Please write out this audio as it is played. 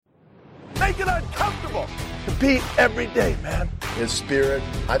Make it uncomfortable. Compete every day, man. His spirit,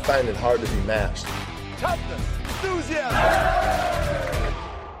 I find it hard to be matched. Toughness, enthusiasm.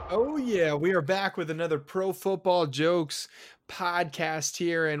 Oh, yeah. We are back with another Pro Football Jokes podcast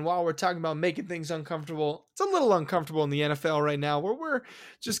here. And while we're talking about making things uncomfortable, it's a little uncomfortable in the NFL right now where we're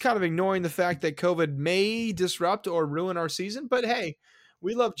just kind of ignoring the fact that COVID may disrupt or ruin our season. But hey,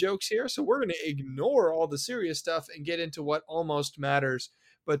 we love jokes here. So we're going to ignore all the serious stuff and get into what almost matters.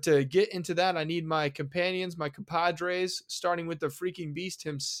 But to get into that, I need my companions, my compadres, starting with the freaking beast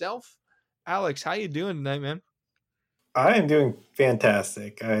himself. Alex, how you doing tonight, man? I am doing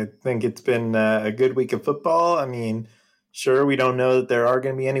fantastic. I think it's been a good week of football. I mean, sure, we don't know that there are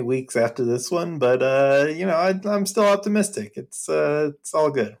going to be any weeks after this one, but I'm still optimistic. It's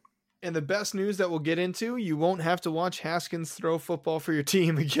all good. And the best news that we'll get into, you won't have to watch Haskins throw football for your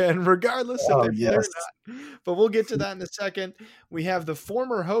team again, regardless if they play or not. But we'll get to that in a second. We have the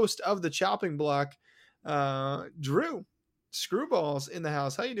former host of the chopping block, Drew Screwballs, in the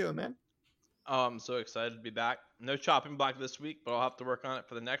house. How you doing, man? I'm so excited to be back. No chopping block this week, but I'll have to work on it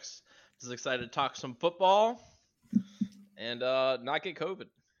for the next. Just excited to talk some football and not get COVID.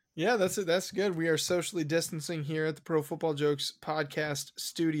 Yeah, that's good. We are socially distancing here at the Pro Football Jokes podcast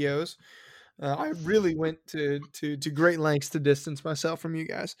studios. I really went to great lengths to distance myself from you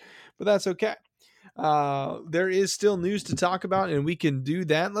guys, but that's okay. There is still news to talk about, and we can do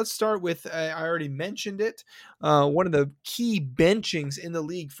that. Let's start with, I already mentioned it, one of the key benchings in the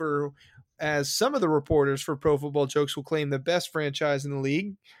league for, as some of the reporters for Pro Football Jokes will claim, the best franchise in the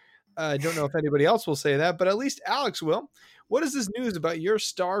league. I don't know if anybody else will say that, but at least Alex will. What is this news about your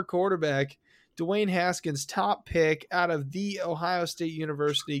star quarterback, Dwayne Haskins, top pick out of the Ohio State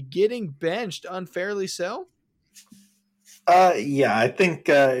University, getting benched unfairly so? Yeah, I think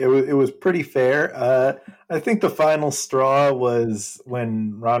it was pretty fair. I think the final straw was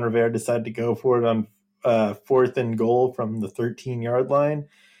when Ron Rivera decided to go for it on 4th and goal from the 13-yard line,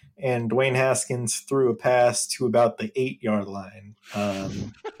 and Dwayne Haskins threw a pass to about the 8-yard line.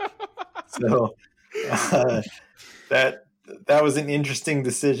 So that was an interesting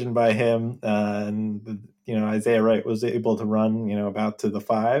decision by him. And Isaiah Wright was able to run, about to the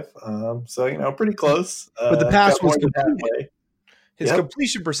 5. So, pretty close. But the pass was complete. His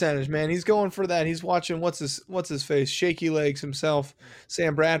completion percentage, man. He's going for that. He's watching what's his face, shaky legs himself,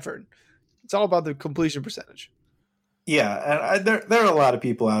 Sam Bradford. It's all about the completion percentage. Yeah, and there are a lot of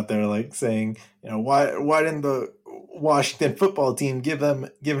people out there like saying, why didn't the Washington football team give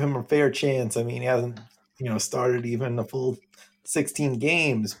him a fair chance? I mean, he hasn't started even a full 16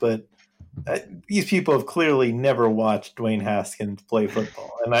 games, but these people have clearly never watched Dwayne Haskins play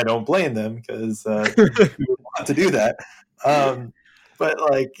football, and I don't blame them because we would want to do that. But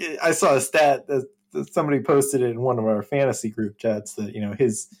like, I saw a stat that somebody posted it in one of our fantasy group chats that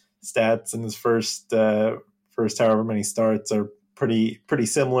his stats in his first however many starts are pretty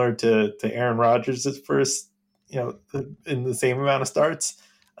similar to Aaron Rodgers' first, in the same amount of starts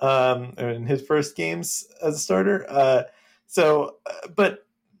in his first games as a starter. But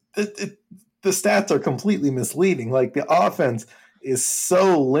the stats are completely misleading. Like, the offense is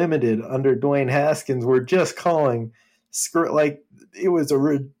so limited under Dwayne Haskins. We're just calling it was a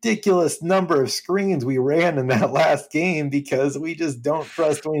ridiculous number of screens we ran in that last game because we just don't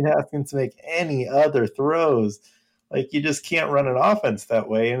trust Dwayne Haskins to make any other throws. Like, you just can't run an offense that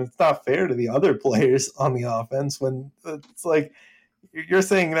way, and it's not fair to the other players on the offense when it's like you're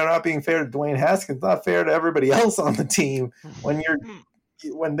saying they're not being fair to Dwayne Haskins. It's not fair to everybody else on the team when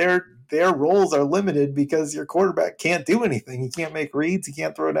their roles are limited because your quarterback can't do anything. He can't make reads. He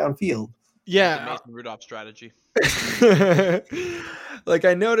can't throw downfield. Yeah, Mason Rudolph strategy. Like,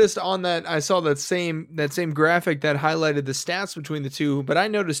 I noticed on that, I saw that same graphic that highlighted the stats between the two, but I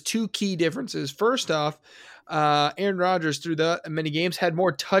noticed two key differences. First off, Aaron Rodgers through the many games had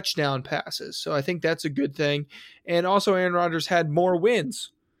more touchdown passes, so I think that's a good thing. And also, Aaron Rodgers had more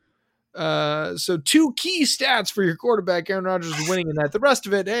wins. So two key stats for your quarterback. Aaron Rodgers is winning in that. The rest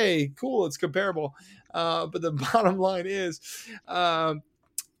of it, hey, cool, it's comparable. But the bottom line is,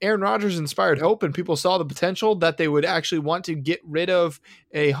 Aaron Rodgers inspired hope, and people saw the potential that they would actually want to get rid of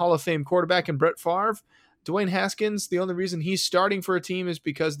a Hall of Fame quarterback in Brett Favre. Dwayne Haskins, the only reason he's starting for a team is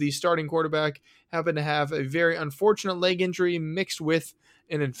because the starting quarterback happened to have a very unfortunate leg injury mixed with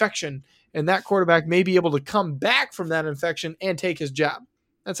an infection, and that quarterback may be able to come back from that infection and take his job.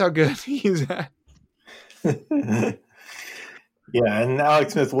 That's how good he's at. Yeah, and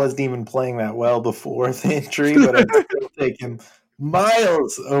Alex Smith wasn't even playing that well before the injury, but I'd still take him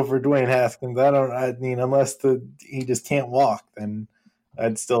miles over Dwayne Haskins. Unless he just can't walk, then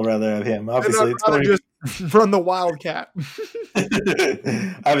I'd still rather have him. Obviously, Run the Wildcat.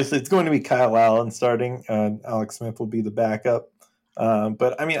 Obviously, it's going to be Kyle Allen starting. Alex Smith will be the backup.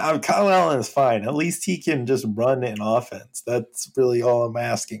 But I mean, Kyle Allen is fine. At least he can just run an offense. That's really all I'm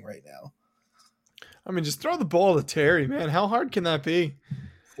asking right now. I mean, just throw the ball to Terry, man. How hard can that be?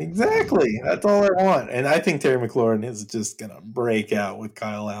 Exactly. That's all I want. And I think Terry McLaurin is just going to break out with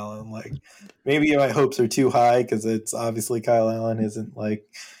Kyle Allen. Like, maybe my hopes are too high because it's obviously Kyle Allen isn't like,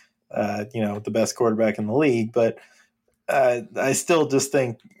 the best quarterback in the league. But I still just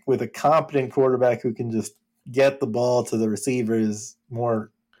think with a competent quarterback who can just get the ball to the receivers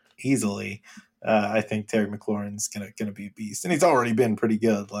more easily, I think Terry McLaurin's gonna be a beast. And he's already been pretty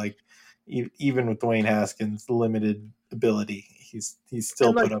good. Like, even with Dwayne Haskins' limited ability, he's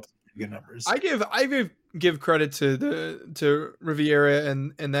still put up good numbers. I give credit to Riviera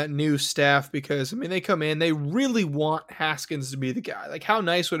and that new staff because I mean they come in, they really want Haskins to be the guy. Like, how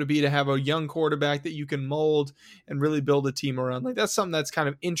nice would it be to have a young quarterback that you can mold and really build a team around? Like, that's something that's kind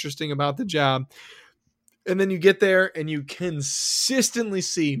of interesting about the job. And then you get there and you consistently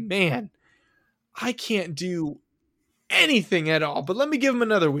see, man, I can't do anything at all, but let me give him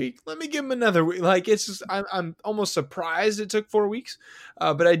another week. Like, it's just, I'm almost surprised it took 4 weeks,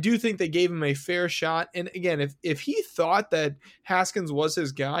 but I do think they gave him a fair shot. And again, if he thought that Haskins was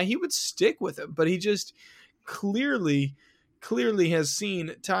his guy, he would stick with him, but he just clearly has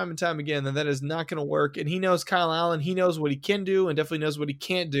seen time and time again that is not going to work. And he knows Kyle Allen, he knows what he can do and definitely knows what he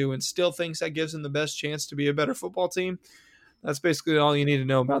can't do, and still thinks that gives him the best chance to be a better football team. That's basically all you need to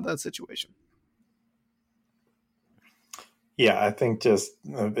know about that situation. Yeah, I think just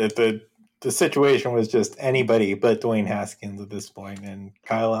the situation was just anybody but Dwayne Haskins at this point, and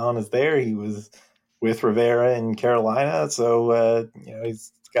Kyle Allen is there. He was with Rivera in Carolina, so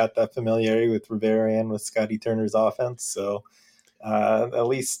he's got that familiarity with Rivera and with Scotty Turner's offense. So at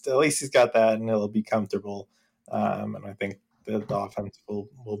least he's got that, and he'll be comfortable. And I think the offense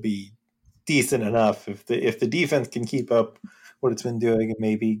will be decent enough if the defense can keep up what it's been doing and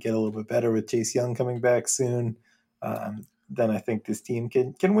maybe get a little bit better with Chase Young coming back soon. Then I think this team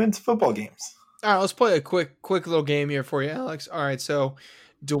can win some football games. All right, let's play a quick little game here for you, Alex. All right, so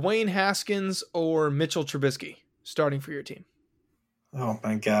Dwayne Haskins or Mitchell Trubisky starting for your team? Oh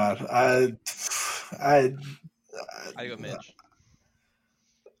my God, I go Mitch.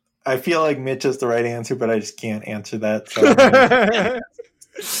 I feel like Mitch is the right answer, but I just can't answer that. So.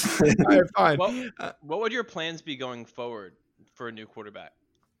 All right, fine. What would your plans be going forward for a new quarterback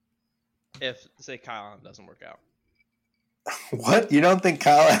if, say, Kyle Allen doesn't work out? What? You don't think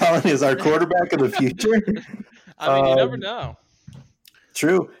Kyle Allen is our quarterback of the future? I mean, you never know.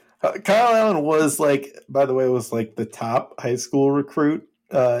 True. Kyle Allen was the top high school recruit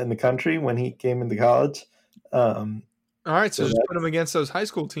in the country when he came into college. All right, so just put him against those high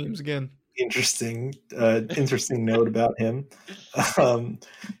school teams again. Interesting note about him.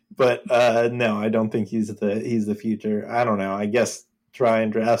 But no, I don't think he's the future. I don't know. I guess try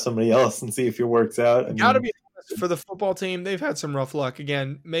and draft somebody else and see if it works out. Gotta be honest, for the football team, they've had some rough luck.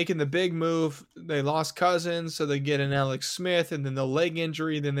 Again, making the big move, they lost Cousins, so they get an Alex Smith, and then the leg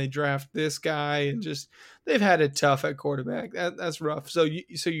injury, then they draft this guy, and just they've had it tough at quarterback. That's rough. So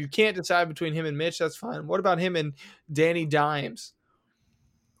you can't decide between him and Mitch. That's fine. What about him and Danny Dimes?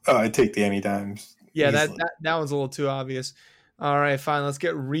 Oh, I take Danny Dimes. Yeah, that one's a little too obvious. All right, fine. Let's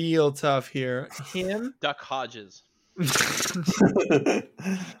get real tough here. Him, Duck Hodges.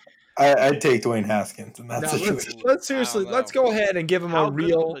 I'd take Dwayne Haskins in that situation. Let's go ahead and give him a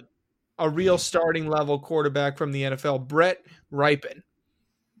real starting level quarterback from the NFL, Brett Rypien.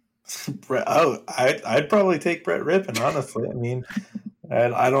 I'd probably take Brett Rypien, honestly. I mean,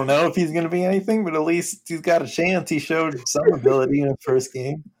 I don't know if he's going to be anything, but at least he's got a chance. He showed some ability in the first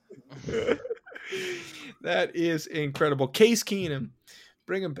game. That is incredible. Case Keenum,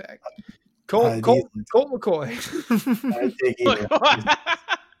 bring him back. Colt McCoy. I'd take either.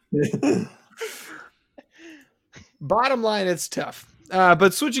 Bottom line, it's tough.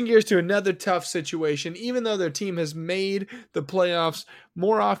 But switching gears to another tough situation, even though their team has made the playoffs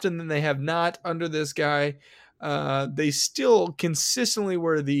more often than they have not under this guy, they still consistently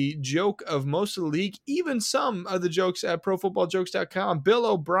were the joke of most of the league, even some of the jokes at ProFootballJokes.com. Bill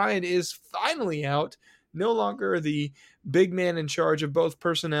O'Brien is finally out, no longer the big man in charge of both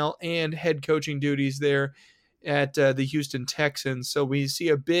personnel and head coaching duties there at the Houston Texans. So we see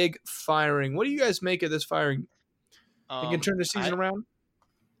a big firing. What do you guys make of this firing? They can turn the season around?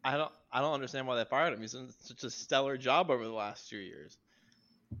 I don't understand why they fired him. He's done such a stellar job over the last 2 years.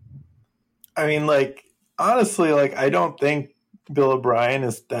 I mean, honestly, I don't think Bill O'Brien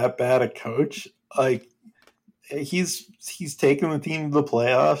is that bad a coach. He's taken the team to the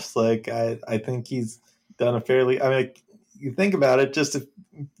playoffs. I think he's done a fairly. I mean, you think about it, just if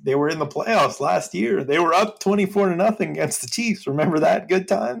they were in the playoffs last year, they were up 24-0 against the Chiefs. Remember that? Good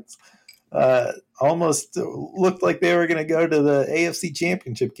times. Almost looked like they were going to go to the AFC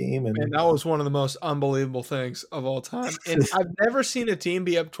Championship game, and that was one of the most unbelievable things of all time. And I've never seen a team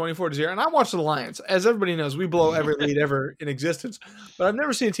be up 24-0. And I watch the Lions, as everybody knows. We blow every lead ever in existence, but I've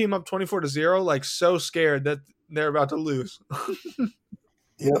never seen a team up 24-0 like so scared that they're about to lose.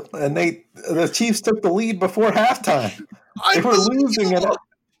 Yep, and the Chiefs took the lead before halftime. They were losing it.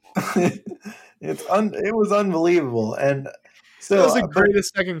 It was unbelievable, and so it was the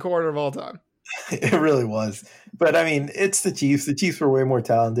greatest second quarter of all time. It really was. But I mean, it's the Chiefs. The Chiefs were way more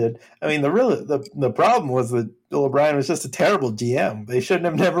talented. I mean, the problem was that Bill O'Brien was just a terrible GM. They shouldn't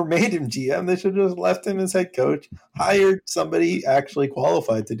have never made him GM. They should have just left him as head coach, hired somebody actually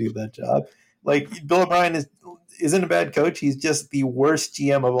qualified to do that job. Like, Bill O'Brien isn't a bad coach. He's just the worst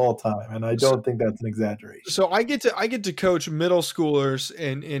GM of all time, and I don't think that's an exaggeration. So I get to coach middle schoolers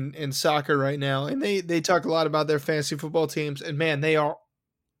in soccer right now, and they talk a lot about their fantasy football teams, and man, they are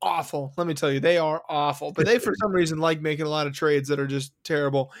awful. Let me tell you, they are awful. But they, for some reason, like making a lot of trades that are just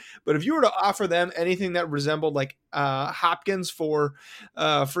terrible. But if you were to offer them anything that resembled like Hopkins for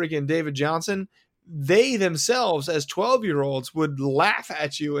freaking David Johnson, they themselves, as 12-year-olds, would laugh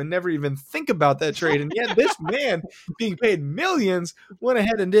at you and never even think about that trade. And yet this man, being paid millions, went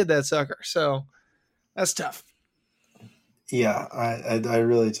ahead and did that sucker. So that's tough. Yeah, I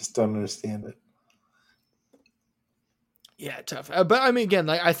really just don't understand it. Yeah, tough. But I mean, again,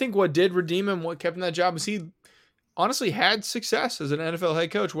 like, I think what did redeem him, what kept him that job, is he honestly had success as an NFL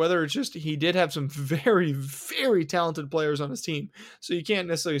head coach, whether it's just he did have some very, very talented players on his team. So you can't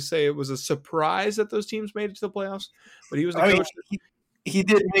necessarily say it was a surprise that those teams made it to the playoffs, but he was the coach. He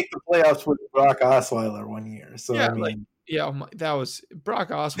did make the playoffs with Brock Osweiler one year. So, yeah, I mean, that was Brock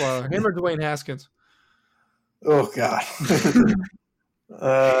Osweiler, him or Dwayne Haskins. Oh, God.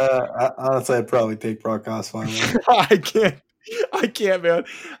 Honestly, I'd probably take Brock Osweiler. I can't, man.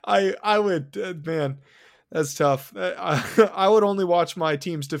 I would, man. That's tough. I would only watch my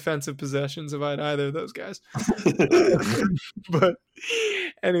team's defensive possessions if I had either of those guys. But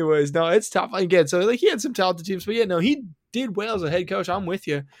anyways, no, it's tough. Again, so like he had some talented teams, but yeah, no, he did well as a head coach. I'm with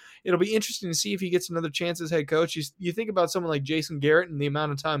you. It'll be interesting to see if he gets another chance as head coach. You think about someone like Jason Garrett and the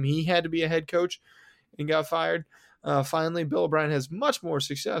amount of time he had to be a head coach and got fired. Finally, Bill O'Brien has much more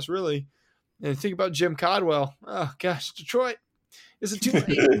success, really. And think about Jim Caldwell. Oh, gosh, Detroit. Is it too late?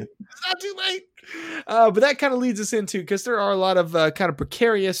 It's not too late. But that kind of leads us into, because there are a lot of kind of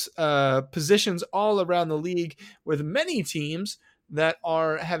precarious positions all around the league with many teams that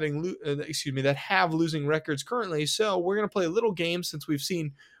are that have losing records currently. So we're going to play a little game, since we've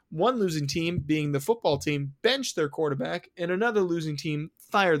seen one losing team, being the football team, bench their quarterback, and another losing team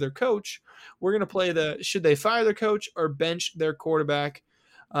fire their coach. We're going to play should they fire their coach or bench their quarterback?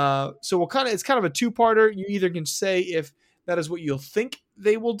 So it's kind of a two-parter. You either can say if that is what you'll think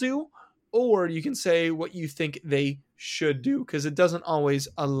they will do, or you can say what you think they should do, because it doesn't always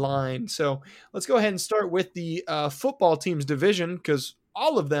align. So let's go ahead and start with the football team's division, because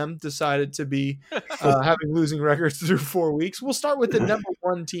all of them decided to be having losing records through 4 weeks. We'll start with the number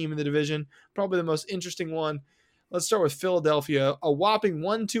one team in the division, probably the most interesting one. Let's start with Philadelphia, a whopping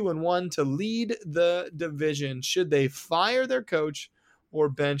 1-2-1 to lead the division. Should they fire their coach or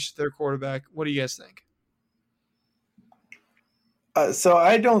bench their quarterback? What do you guys think? So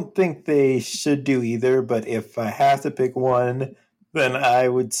I don't think they should do either, but if I have to pick one, then I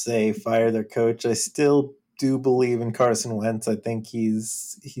would say fire their coach. I still do believe in Carson Wentz. I think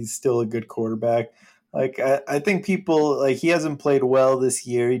he's still a good quarterback. Like I think people, like, he hasn't played well this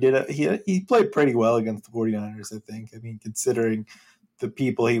year. He played pretty well against the 49ers, I think. I mean, considering the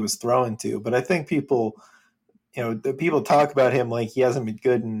people he was throwing to. But I think people talk about him like he hasn't been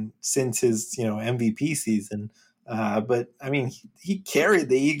good since his MVP season. But I mean, he carried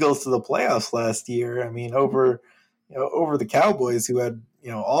the Eagles to the playoffs last year. I mean, over the Cowboys, who had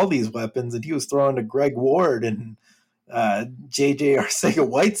all these weapons, and he was throwing to Greg Ward and JJ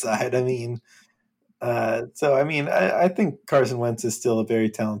Arcega-Whiteside. I mean, I think Carson Wentz is still a very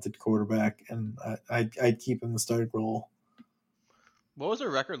talented quarterback, and I'd keep him in the starting role. What was their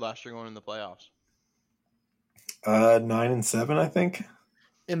record last year going in the playoffs? 9-7, I think.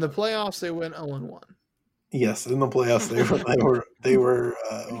 In the playoffs, they went 0-1. Yes, in the playoffs they were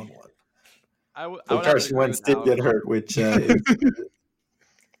 0-1. But Carson Wentz did get hurt, which is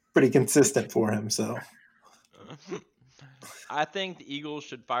pretty consistent for him. So I think the Eagles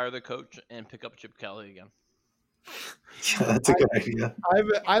should fire the coach and pick up Chip Kelly again. Yeah, that's a good idea.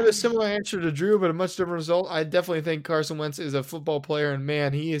 I have a similar answer to Drew, but a much different result. I definitely think Carson Wentz is a football player, and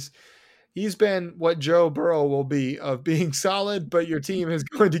man, he is He's been what Joe Burrow will be of being solid, but your team is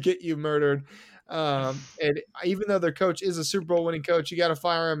going to get you murdered. And even though their coach is a Super Bowl winning coach, you got to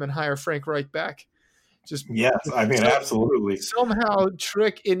fire him and hire Frank Reich back. Just Yes, I mean, absolutely. somehow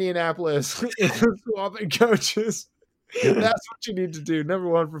trick Indianapolis into swapping coaches. That's what you need to do. Number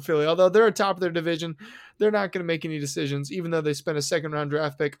one for Philly. Although they're atop of their division, they're not going to make any decisions, even though they spent a second-round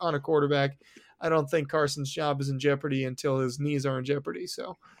draft pick on a quarterback. I don't think Carson's job is in jeopardy until his knees are in jeopardy.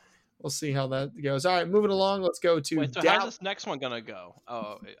 So we'll see how that goes. All right, moving along. Let's go to Wait, so how's this next one going to go?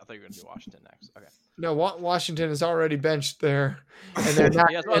 Oh, I thought you were going to do Washington next. Okay. No, Washington is already benched there, and they're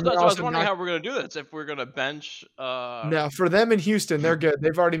not. Yeah, so I was wondering how we're going to do this. If we're going to bench. No, for them in Houston, they're good.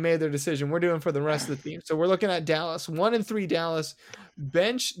 They've already made their decision. We're doing for the rest of the team. So we're looking at Dallas. 1-3 Dallas.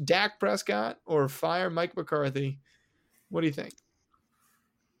 Bench Dak Prescott or fire Mike McCarthy. What do you think?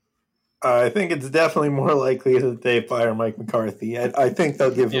 I think it's definitely more likely that they fire Mike McCarthy. I think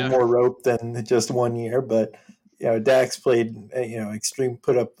they'll give him more rope than just 1 year, but Dak's played,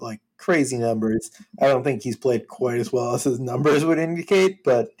 put up like crazy numbers. I don't think he's played quite as well as his numbers would indicate,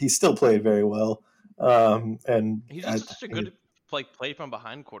 but he still played very well. And he's just such a good play from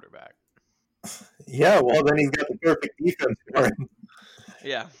behind quarterback. Yeah, well, then he's got the perfect defense for him.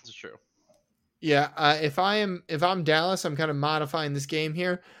 Yeah, it's true. Yeah, if I'm Dallas, I'm kind of modifying this game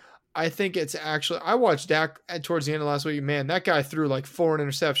here. I think it's actually, I watched Dak towards the end of last week. Man, that guy threw like 4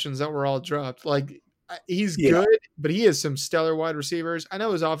 interceptions that were all dropped. Like, he's good, but he has some stellar wide receivers. I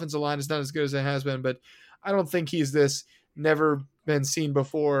know his offensive line is not as good as it has been, but I don't think he's this never been seen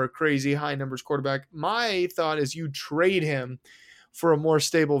before crazy high numbers quarterback. My thought is you trade him for a more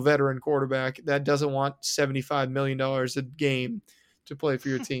stable veteran quarterback that doesn't want $75 million a game to play for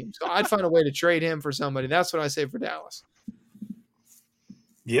your team. So I'd find a way to trade him for somebody. That's what I say for Dallas.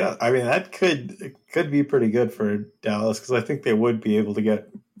 Yeah, I mean, that could be pretty good for Dallas because I think they would be able to get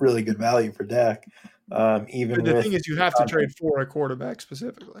really good value for Dak. Even the thing is, you have to trade for a quarterback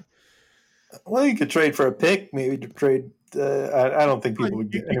specifically. Well, you could trade for a pick, maybe to trade. I don't think people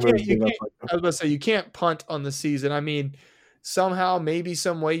would get anybody give up. I was about to say you can't punt on the season. I mean, somehow, maybe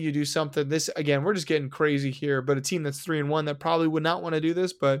some way you do something. This again, we're just getting crazy here. But a team that's 3-1 that probably would not want to do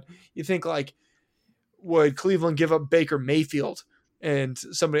this. But you think like, would Cleveland give up Baker Mayfield? And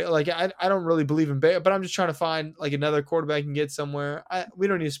somebody like I don't really believe in Baker, but I'm just trying to find like another quarterback can get somewhere. We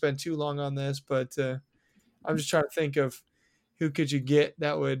don't need to spend too long on this, but I'm just trying to think of who could you get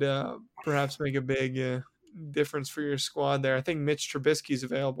that would perhaps make a big difference for your squad there. I think Mitch Trubisky's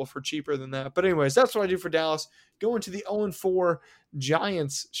available for cheaper than that. But anyways, that's what I do for Dallas. Going to the 0-4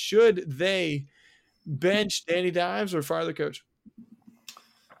 Giants. Should they bench Danny Dimes or fire the coach?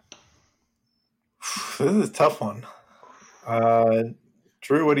 This is a tough one.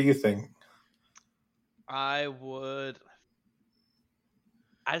 Drew, what do you think? I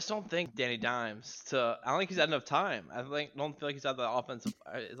just don't think Danny Dimes I don't think he's had enough time. Don't feel like he's had the offensive.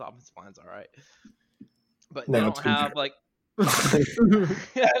 His offensive line's all right, but they don't have like. I think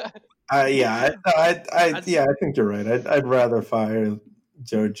you're right. I'd rather fire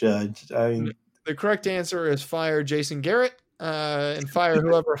Joe Judge. I mean, the correct answer is fire Jason Garrett and fire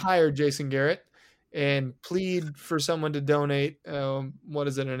whoever hired Jason Garrett. And plead for someone to donate, an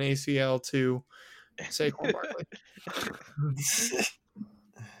ACL to Saquon Barkley.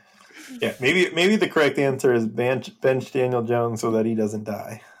 Yeah, maybe the correct answer is bench Daniel Jones so that he doesn't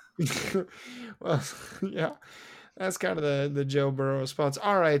die. Well, yeah, that's kind of the Joe Burrow response.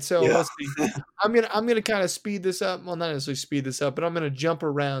 All right, so let's see. I'm gonna kind of speed this up. Well, not necessarily speed this up, but I'm gonna jump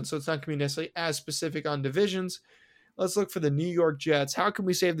around, so it's not gonna be necessarily as specific on divisions. Let's look for the New York Jets. How can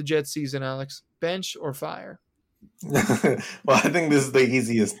we save the Jets season, Alex? Bench or fire? Well, I think this is the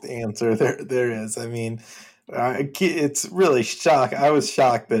easiest answer there is. I mean, it's really shock. I was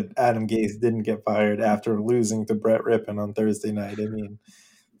shocked that Adam Gase didn't get fired after losing to Brett Rippon on Thursday night. I mean,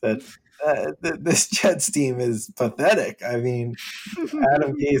 this Jets team is pathetic. I mean,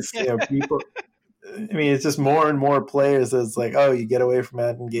 Adam Gase, people. I mean, it's just more and more players. It's like, oh, you get away from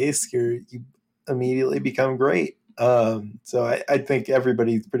Adam Gase, you immediately become great. So I think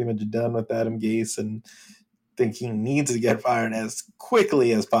everybody's pretty much done with Adam Gase and think he needs to get fired as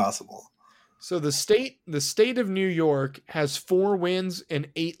quickly as possible. So the state of New York has 4 wins and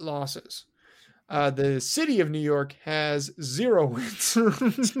 8 losses. The city of New York has 0 wins.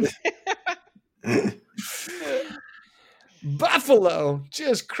 Buffalo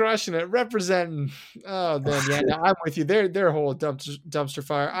just crushing it, representing. Oh man, yeah, no, I'm with you. They're a whole dumpster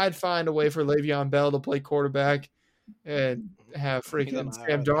fire. I'd find a way for Le'Veon Bell to play quarterback and have freaking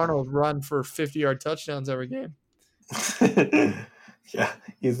Sam Darnold run for 50-yard touchdowns every game. Yeah,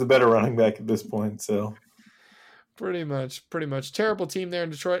 he's the better running back at this point. So Pretty much. Terrible team there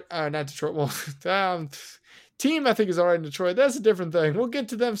in Detroit. Not Detroit. Well, team I think is all right in Detroit. That's a different thing. We'll get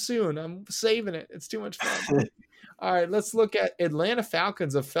to them soon. I'm saving it. It's too much fun. All right, let's look at Atlanta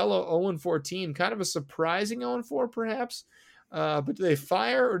Falcons, a fellow 0-4 team. Kind of a surprising 0-4, perhaps. But do they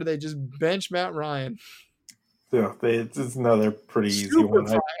fire or do they just bench Matt Ryan? Yeah, it's another pretty easy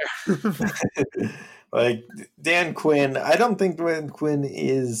one. Like Dan Quinn, I don't think Dan Quinn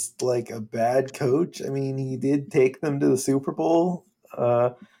is like a bad coach. I mean, he did take them to the Super Bowl,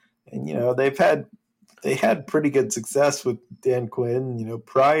 and they had pretty good success with Dan Quinn.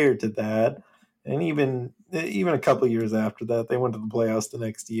 Prior to that, and even a couple of years after that, they went to the playoffs the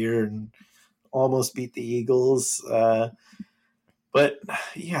next year and almost beat the Eagles. But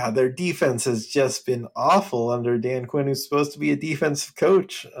yeah, their defense has just been awful under Dan Quinn, who's supposed to be a defensive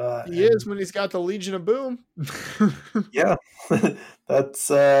coach. He is when he's got the Legion of Boom. Yeah, that's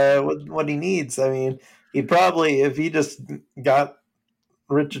what he needs. I mean, he'd probably, if he just got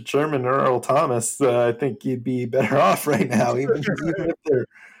Richard Sherman or Earl Thomas, I think he'd be better off right now, even if they're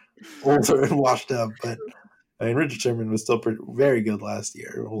older and washed up. But I mean, Richard Sherman was still very good last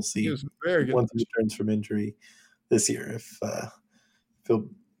year. We'll see. He was very good once he returns from injury this year if he'll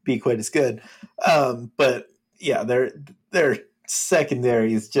be quite as good. But yeah, their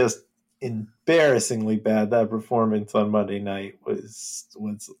secondary is just embarrassingly bad. That performance on Monday night was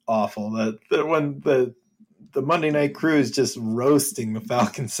awful. When the Monday Night Crew is just roasting the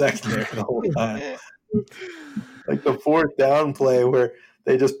Falcons secondary the whole time. Like the fourth down play where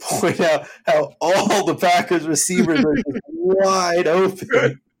they just point out how all the Packers receivers are just wide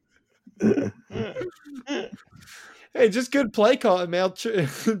open. Hey, just good play calling, man.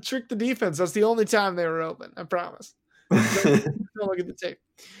 Trick the defense. That's the only time they were open. I promise. Don't look at the tape.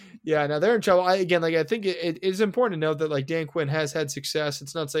 Yeah, now they're in trouble. I think it is important to note that like Dan Quinn has had success.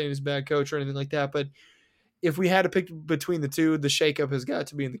 It's not saying he's a bad coach or anything like that, but if we had to pick between the two, the shakeup has got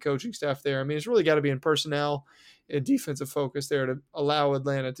to be in the coaching staff there. I mean, it's really got to be in personnel and defensive focus there to allow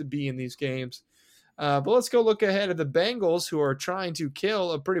Atlanta to be in these games. But let's go look ahead at the Bengals, who are trying to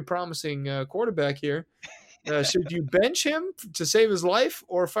kill a pretty promising quarterback here. Should you bench him to save his life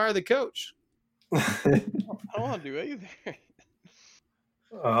or fire the coach? I don't want to do either.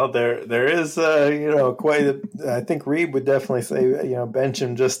 Well, there is quite. I think Reed would definitely say bench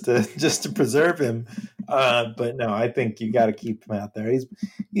him just to preserve him. But no, I think you got to keep him out there.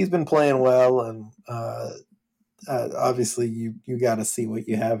 He's been playing well, and obviously you got to see what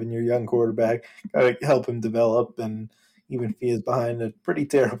you have in your young quarterback. Got to help him develop, and even if he is behind a pretty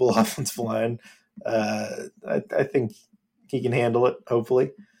terrible offensive line, I think he can handle it.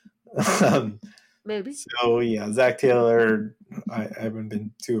 Hopefully. Maybe. So yeah, Zach Taylor, I haven't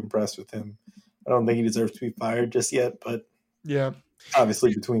been too impressed with him. I don't think he deserves to be fired just yet, but yeah,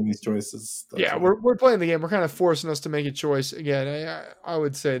 obviously between these choices, yeah, we're playing the game. We're kind of forcing us to make a choice again. I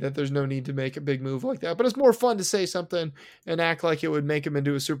would say that there's no need to make a big move like that, but it's more fun to say something and act like it would make them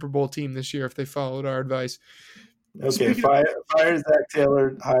into a Super Bowl team this year if they followed our advice. Okay, fire Zach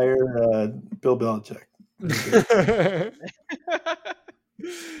Taylor, hire Bill Belichick.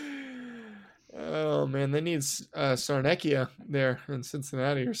 Oh man, they need Sarnekia there in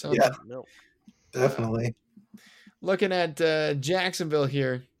Cincinnati or something. Yeah, no, definitely. Looking at Jacksonville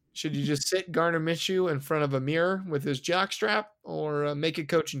here, should you just sit Gardner Minshew in front of a mirror with his jockstrap, or make a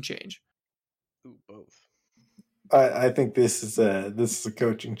coaching change? Ooh, both. I think this is a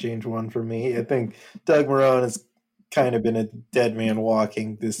coaching change one for me. I think Doug Marrone has kind of been a dead man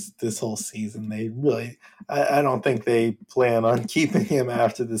walking this whole season. They really, I don't think they plan on keeping him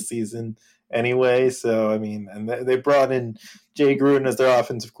after the season anyway. So I mean, and they brought in Jay Gruden as their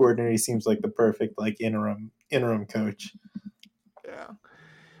offensive coordinator. He seems like the perfect interim coach.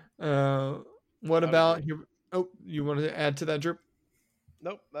 Yeah. What about you? Oh, you wanted to add to that, Drew?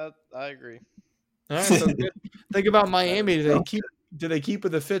 Nope, I agree. All right, so good. Think about Miami. Do they keep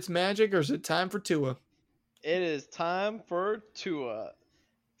with the Fitz magic, or is it time for Tua? It is time for Tua.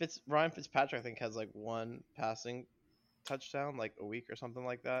 Ryan Fitzpatrick, I think, has like one passing touchdown like a week or something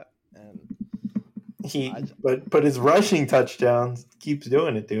like that, and but his rushing touchdowns keeps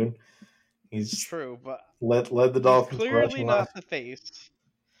doing it, dude. He's true, but led the Dolphins clearly not the face.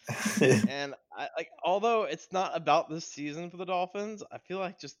 And although it's not about this season for the Dolphins, I feel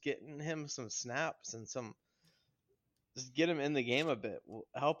like just getting him some snaps and just get him in the game a bit will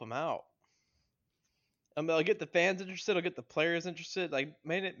help him out. I mean, I'll get the fans interested. I'll get the players interested. Like,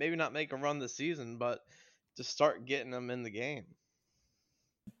 maybe not make them run the season, but just start getting them in the game.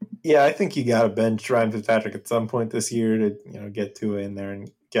 Yeah, I think you got to bench Ryan Fitzpatrick at some point this year to get Tua in there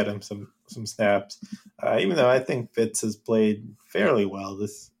and get him some snaps. Even though I think Fitz has played fairly well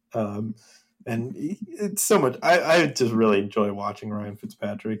this, And it's so much. I just really enjoy watching Ryan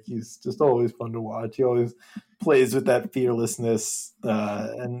Fitzpatrick. He's just always fun to watch. He always plays with that fearlessness,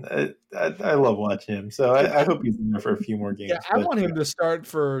 and I love watching him. So I hope he's in there for a few more games. Yeah, I want him to start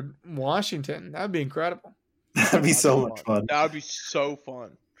for Washington. That'd be incredible. That'd be so much fun. That would be so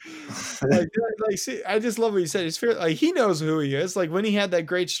fun. See, I just love what he said. He's he knows who he is. Like when he had that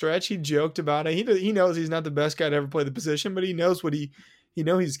great stretch, he joked about it. He knows he's not the best guy to ever play the position, but he knows what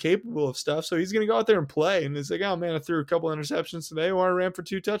he's capable of stuff. So he's gonna go out there and play. And it's like, oh man, I threw a couple interceptions today, or I ran for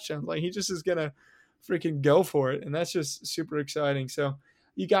 2 touchdowns. Like he just is gonna freaking go for it, and that's just super exciting. So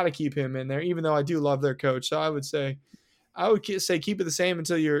you got to keep him in there, even though I do love their coach. So I would say keep it the same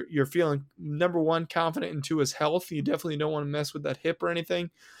until you're feeling, number one, confident into his health. You definitely don't want to mess with that hip or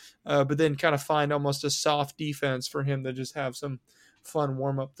anything. But then kind of find almost a soft defense for him to just have some fun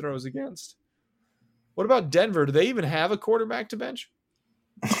warm-up throws against. What about Denver? Do they even have a quarterback to bench?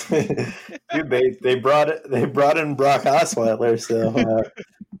 Dude, they brought in Brock Osweiler, so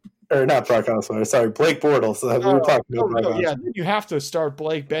or not Brock Osweiler, sorry, Blake Bortles. So we were talking about Brock Osweiler. Yeah, then you have to start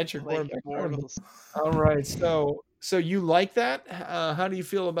Blake, bench your quarterback. All right, so you like that? How do you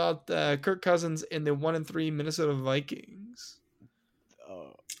feel about Kirk Cousins and the 1-3 Minnesota Vikings?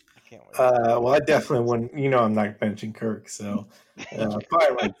 Can't wait. Well, I definitely wouldn't. I'm not benching Kirk, so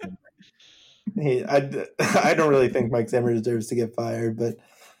fire Mike Zimmer. I don't really think Mike Zimmer deserves to get fired, but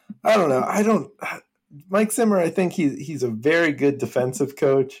I don't know. Mike Zimmer, I think he's a very good defensive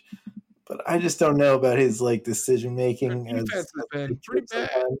coach, but I just don't know about his decision making. Defense has been pretty bad.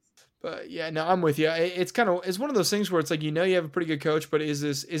 But yeah, no, I'm with you. It's one of those things where it's like you have a pretty good coach, but is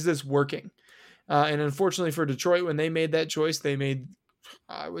this working? And unfortunately for Detroit, when they made that choice, they made,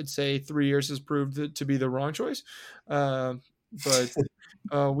 I would say, 3 years has proved to be the wrong choice. But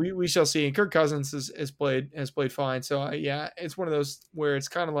we shall see. And Kirk Cousins has played fine. So it's one of those where it's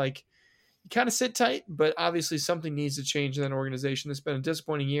kind of like you kind of sit tight, but obviously something needs to change in that organization. It's been a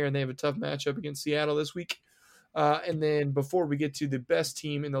disappointing year, and they have a tough matchup against Seattle this week. And then before we get to the best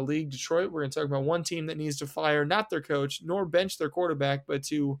team in the league, Detroit, we're going to talk about one team that needs to fire not their coach nor bench their quarterback, but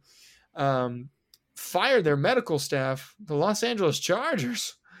to fire their medical staff, the Los Angeles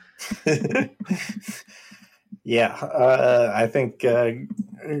Chargers. Yeah, I think, their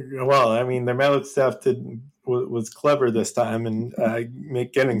medical staff was clever this time, and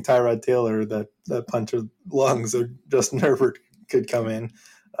getting Tyrod Taylor that punch of lungs, or Justin Herbert could come in.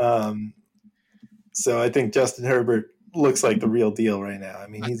 So I think Justin Herbert looks like the real deal right now. I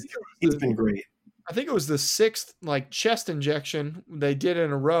mean, he's been great. I think it was the 6th chest injection they did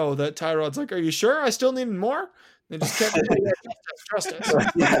in a row that Tyrod's like, "Are you sure? I still need more?" They just kept trust us.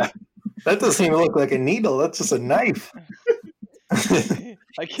 Yeah, that doesn't even look like a needle. That's just a knife.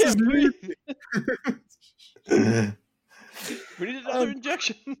 I can't breathe. We need another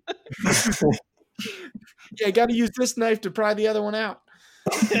injection. Yeah, I got to use this knife to pry the other one out.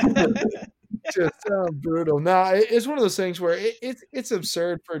 Just brutal. No, it's one of those things where it's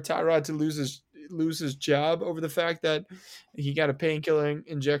absurd for Tyrod to lose his job over the fact that he got a painkiller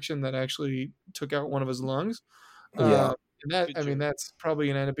injection that actually took out one of his lungs. Yeah, and that's probably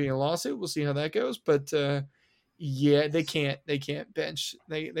going to end up being a lawsuit. We'll see how that goes. But they can't bench.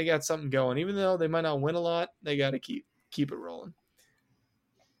 They got something going. Even though they might not win a lot, they got to keep it rolling.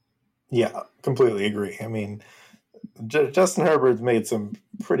 Yeah, completely agree. I mean, Justin Herbert's made some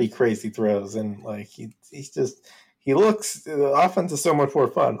pretty crazy throws, and he looks, the offense is so much more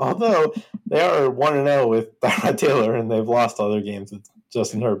fun. Although they are 1-0 with Tyrod Taylor, and they've lost all their games with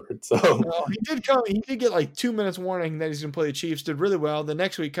Justin Herbert. So he did get 2 minutes warning that he's going to play the Chiefs. Did really well. The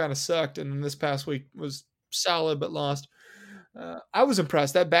next week kind of sucked, and then this past week was solid but lost. I was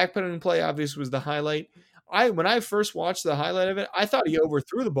impressed. That backpedaling play obviously was the highlight. When I first watched the highlight of it, I thought he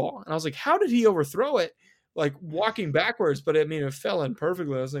overthrew the ball, and I was like, "How did he overthrow it?" Like walking backwards, but I mean, it fell in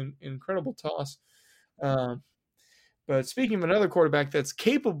perfectly. It was an incredible toss. But speaking of another quarterback that's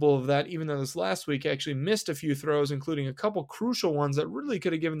capable of that, even though this last week actually missed a few throws, including a couple crucial ones that really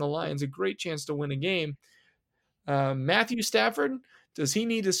could have given the Lions a great chance to win a game. Matthew Stafford, does he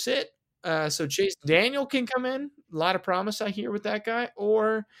need to sit so Chase Daniel can come in? A lot of promise I hear with that guy.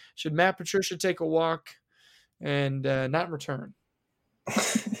 Or should Matt Patricia take a walk and not return?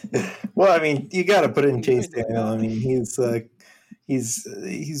 Well, I mean, you got to put in Chase Daniel. I mean, he's been,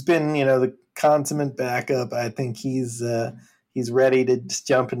 the consummate backup. I think he's ready to just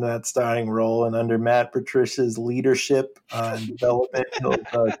jump into that starting role, and under Matt Patricia's leadership and development,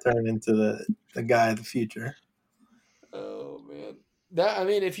 he'll turn into the guy of the future. Oh man,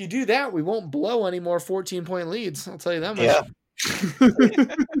 if you do that, we won't blow any more 14-point leads. I'll tell you that much.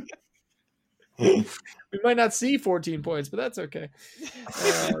 Yeah. We might not see 14 points, but that's okay.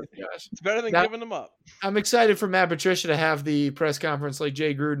 Gosh. It's better than Now- giving them up. I'm excited for Matt Patricia to have the press conference like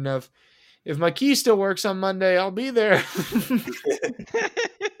Jay Gruden of, if my key still works on Monday, I'll be there.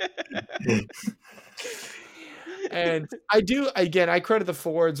 And I credit the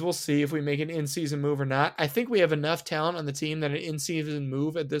forwards. We'll see if we make an in-season move or not. I think we have enough talent on the team that an in-season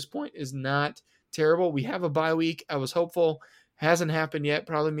move at this point is not terrible. We have a bye week. I was hopeful. Hasn't happened yet.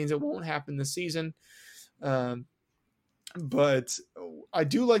 Probably means it won't happen this season. But I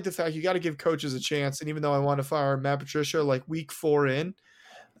do like the fact you got to give coaches a chance. And even though I want to fire Matt Patricia like week 4 in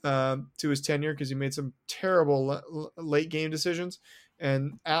to his tenure because he made some terrible late game decisions.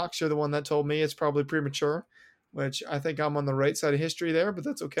 And Alex, you're the one that told me it's probably premature, which I think I'm on the right side of history there, but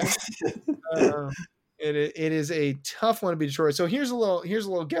that's okay. It is a tough one to be Detroit. So here's a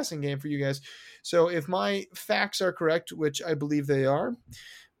little guessing game for you guys. So if my facts are correct, which I believe they are,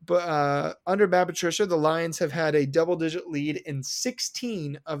 but under Matt Patricia, the Lions have had a double-digit lead in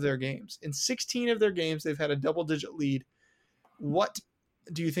 16 of their games. In 16 of their games, they've had a double-digit lead. What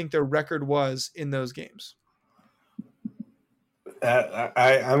do you think their record was in those games?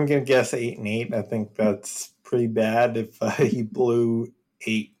 I'm going to guess 8-8. I think that's pretty bad if he blew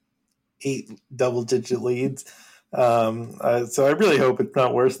eight double-digit leads. So I really hope it's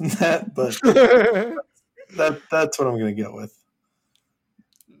not worse than that, but that's what I'm going to go with.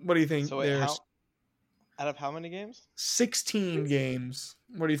 What do you think? So wait, out of how many games? 16 games.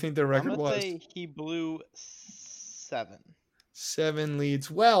 What do you think their record was? Say he blew 7. 7 leads.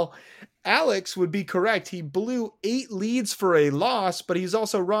 Well, Alex would be correct. He blew 8 leads for a loss, but he's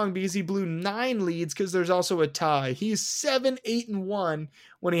also wrong because he blew 9 leads because there's also a tie. He's 7-8-1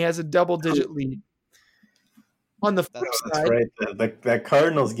 when he has a double-digit lead. On the flip side, that's right. That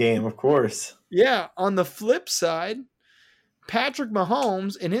Cardinals game, of course. Yeah. On the flip side, Patrick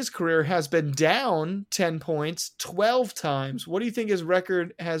Mahomes in his career has been down 10 points 12 times. What do you think his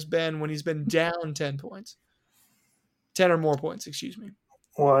record has been when he's been down 10 points? 10 or more points, excuse me.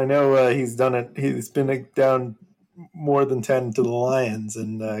 Well, I know he's done it. He's been down more than 10 to the Lions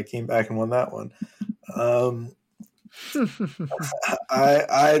and came back and won that one.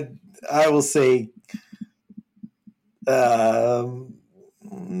 I will say I'll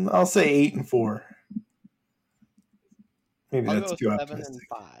say 8-4. Maybe I'll that's go too 7 optimistic. and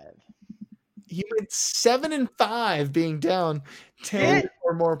 5. He went 7-5 being down 10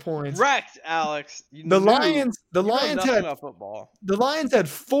 or more points. Wrecked, Alex. The Lions had football. The Lions had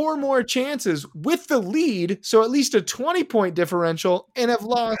 4 more chances with the lead, so at least a 20-point differential, and have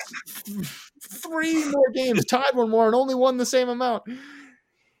lost 3 more games, tied 1 more, and only won the same amount.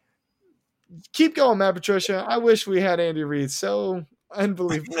 Keep going, Matt Patricia. I wish we had Andy Reid so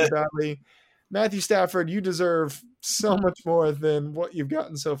unbelievably badly. Matthew Stafford, you deserve so much more than what you've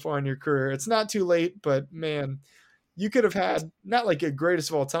gotten so far in your career. It's not too late, but man, you could have had not like a greatest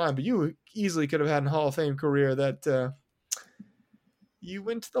of all time, but you easily could have had a Hall of Fame career that you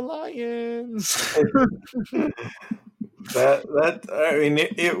went to the Lions.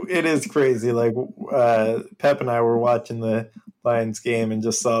 It is crazy. Like Pep and I were watching the Lions game and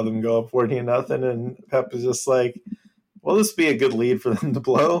just saw them go up 14-0, and Pep was just like, "Will this be a good lead for them to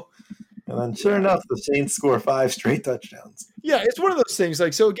blow?" And then, sure enough, the Saints score 5 straight touchdowns. Yeah, it's one of those things.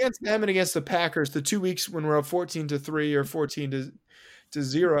 Like, so against them and against the Packers, the 2 weeks when we're up 14-3 or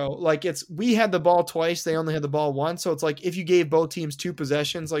 14-0, like we had the ball twice, they only had the ball once. So it's like if you gave both teams 2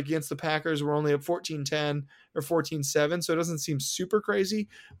 possessions, like against the Packers, we're only up 14-10 or 14-7. So it doesn't seem super crazy,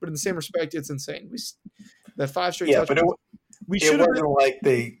 but in the same respect, it's insane. That 5 straight touchdowns. But it wasn't like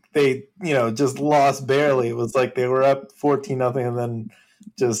they just lost barely. It was like they were up 14-0 and then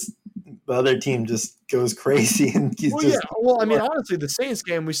just the other team just goes crazy and honestly, the Saints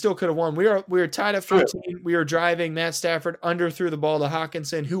game we still could have won. We were tied at 14. True. We were driving. Matt Stafford underthrew the ball to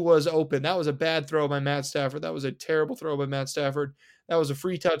Hawkinson, who was open. That was a bad throw by Matt Stafford. That was a terrible throw by Matt Stafford. That was a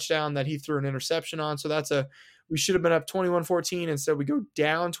free touchdown that he threw an interception on. So we should have been up 21-14. Instead, we go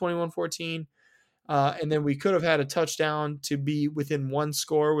down 21-14. And then we could have had a touchdown to be within 1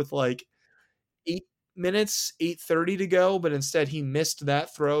 score with like 8 minutes, 8:30 to go, but instead he missed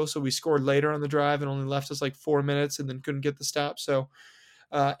that throw. So we scored later on the drive and only left us like 4 minutes and then couldn't get the stop. So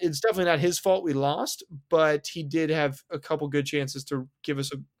it's definitely not his fault we lost, but he did have a couple good chances to give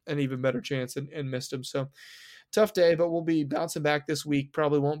us an even better chance and missed them. So tough day, but we'll be bouncing back this week.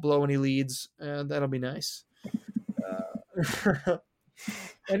 Probably won't blow any leads. That'll be nice.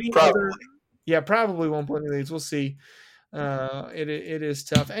 Probably won't blow any leads. We'll see. It is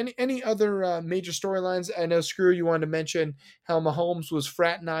tough. Any other major storylines? I know, Screw, you wanted to mention how Mahomes was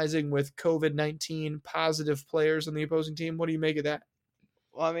fraternizing with COVID-19 positive players on the opposing team. What do you make of that?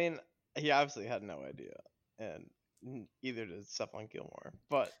 Well, I mean, he obviously had no idea. and either did Stephon Gilmore.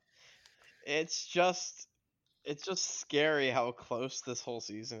 But it's just scary how close this whole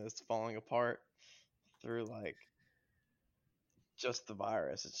season is falling apart through like just the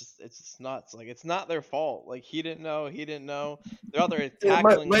virus. It's just nuts. Like it's not their fault. Like he didn't know. They're out there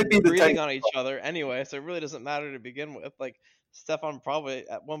tackling might be and the breathing Titans' on each other anyway, so it really doesn't matter to begin with. Like Stephon probably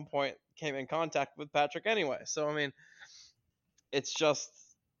at one point came in contact with Patrick anyway. So I mean, it's just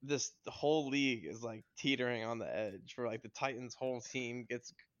this the whole league is like teetering on the edge where like the Titans whole team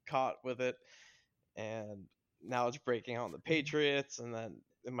gets caught with it, and now it's breaking out in the Patriots, and then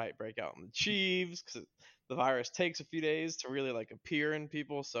it might break out in the Chiefs because the virus takes a few days to really like appear in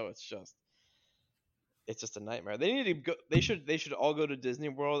people. So it's just a nightmare. They need to go. They should all go to Disney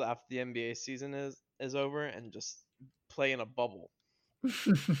World after the NBA season is over and just play in a bubble.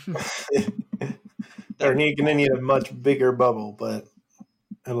 They're going to need a much bigger bubble, but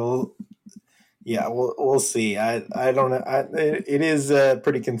it'll. Yeah, we'll see. I don't know. It is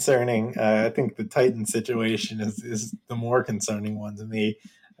pretty concerning. I think the Titan situation is the more concerning one to me.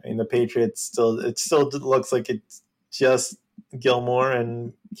 I mean, the Patriots still looks like it's just Gilmore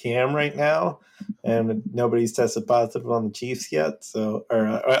and Cam right now, and nobody's tested positive on the Chiefs yet. So, or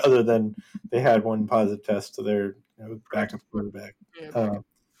other than they had one positive test to their backup quarterback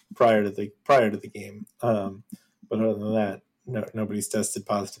prior to the game. But other than that, nobody's tested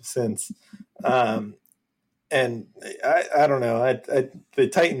positive since. And I don't know. The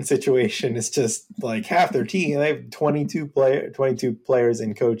Titan situation is just like half their team. They have 22 players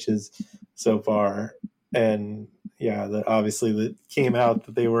and coaches so far, and yeah, obviously that came out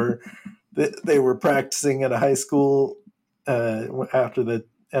that they were practicing at a high school after the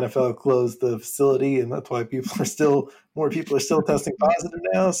NFL closed the facility, and that's why more people are still testing positive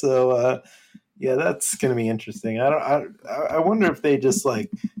now. So yeah, that's going to be interesting. I wonder if they just like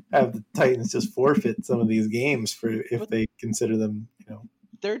have the Titans just forfeit some of these games if they consider them,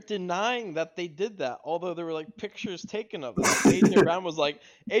 They're denying that they did that, although there were like pictures taken of them. AJ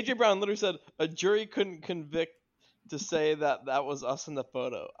Brown literally said a jury couldn't convict to say that was us in the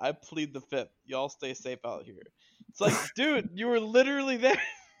photo. I plead the fifth. Y'all stay safe out here. It's like, dude, you were literally there.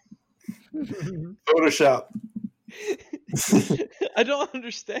 Photoshop. I don't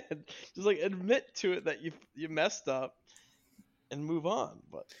understand. Just like admit to it that you messed up and move on.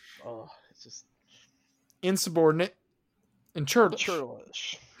 But it's just insubordinate and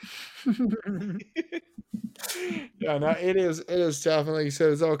churlish. Yeah, no, it is tough, and like you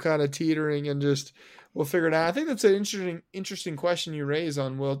said, it's all kind of teetering, and just we'll figure it out. I think that's an interesting question you raise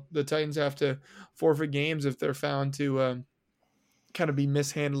on will the Titans have to forfeit games if they're found to kind of be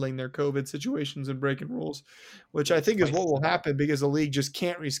mishandling their COVID situations and breaking rules, which I think is what will happen because the league just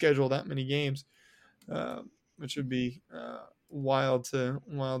can't reschedule that many games, which would be wild to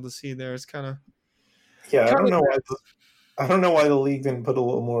see there. It's kind of I don't know why the league didn't put a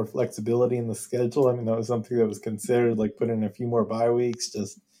little more flexibility in the schedule. I mean, that was something that was considered, like put in a few more bye weeks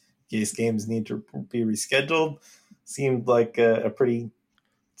just in case games need to be rescheduled. Seemed like a pretty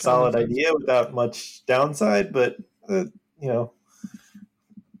solid idea without much downside, but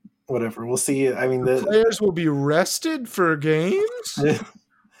whatever. We'll see. I mean, the players will be rested for games?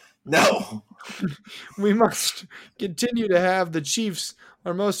 No. We must continue to have the Chiefs,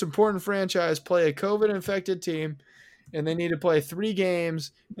 our most important franchise, play a COVID-infected team, and they need to play 3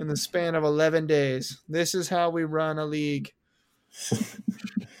 games in the span of 11 days. This is how we run a league.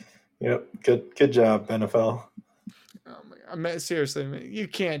 Yep. Good job, NFL. I mean, seriously, you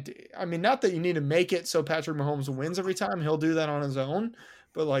can't. I mean, not that you need to make it so Patrick Mahomes wins every time. He'll do that on his own.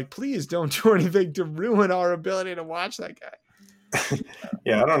 But, like, please don't do anything to ruin our ability to watch that guy.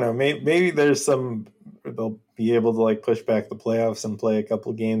 Yeah, I don't know. Maybe there's they'll be able to, like, push back the playoffs and play a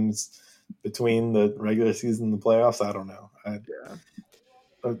couple games between the regular season and the playoffs. I don't know.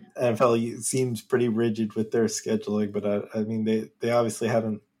 NFL seems pretty rigid with their scheduling, but I mean, they obviously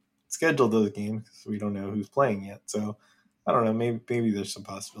haven't scheduled those games because we don't know who's playing yet. So I don't know. Maybe there's some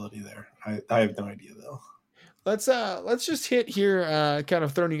possibility there. I have no idea though. Let's just hit here, kind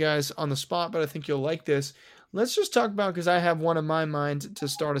of throwing you guys on the spot, but I think you'll like this. Let's just talk about, because I have one in my mind to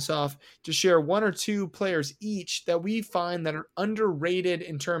start us off, to share 1 or 2 players each that we find that are underrated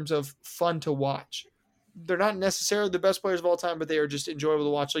in terms of fun to watch. They're not necessarily the best players of all time, but they are just enjoyable to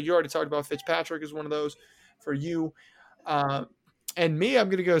watch. Like you already talked about, Fitzpatrick is one of those for you. And me, I'm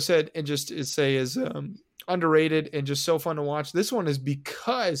going to go ahead and just say is underrated and just so fun to watch. This one is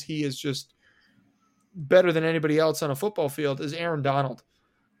because he is just better than anybody else on a football field, is Aaron Donald.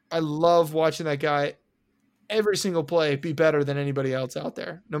 I love watching that guy every single play be better than anybody else out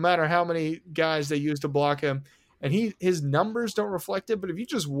there. No matter how many guys they use to block him, and his numbers don't reflect it. But if you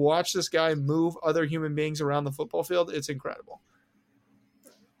just watch this guy move other human beings around the football field, it's incredible.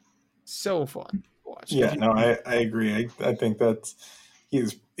 So fun to watch. Yeah, no, I agree. I think that's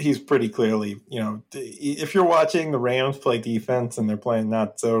he's pretty clearly, if you're watching the Rams play defense and they're playing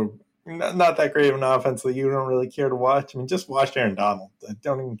not that great of an offense that you don't really care to watch. I mean, just watch Aaron Donald.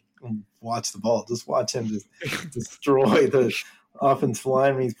 Don't even watch the ball. Just watch him just destroy the offensive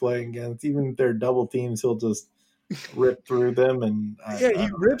line he's playing against. Even their double teams, he'll just rip through them. And he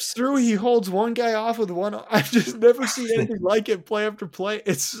rips through. He holds one guy off with one. I've just never seen anything like it play after play.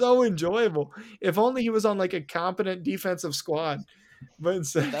 It's so enjoyable. If only he was on like a competent defensive squad. But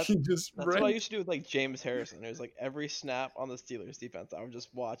instead, That's what I used to do with like James Harrison. It was like every snap on the Steelers defense, I would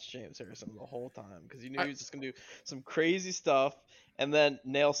just watch James Harrison the whole time because you knew he was just gonna do some crazy stuff and then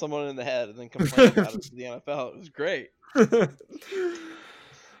nail someone in the head and then complain about it to the NFL. It was great.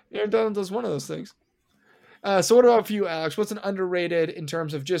 Aaron Donald does one of those things. So what about for you, Alex? What's an underrated in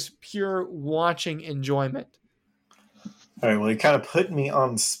terms of just pure watching enjoyment? All right, well, you kind of put me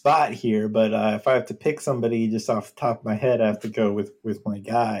on the spot here, but if I have to pick somebody just off the top of my head, I have to go with my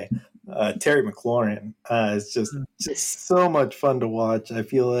guy, Terry McLaurin. It's just so much fun to watch. I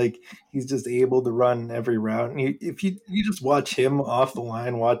feel like he's just able to run every route. And if you just watch him off the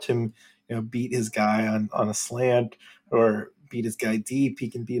line, watch him beat his guy on a slant or beat his guy deep, he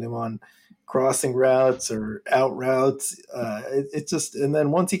can beat him on crossing routes or out routes. It's just, and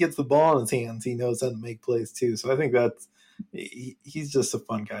then once he gets the ball in his hands, he knows how to make plays too. So I think he's just a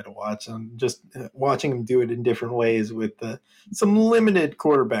fun guy to watch. I'm just watching him do it in different ways with some limited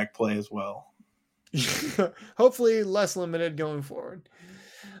quarterback play as well. Hopefully less limited going forward.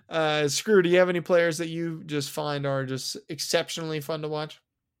 Screw, do you have any players that you just find are just exceptionally fun to watch?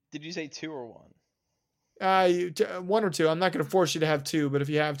 Did you say 2 or 1? 1 or 2. I'm not going to force you to have 2, but if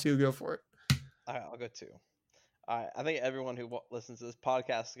you have 2, go for it. All right, I'll go 2. I think everyone who listens to this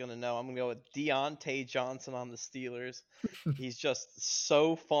podcast is going to know I'm going to go with Deontay Johnson on the Steelers. He's just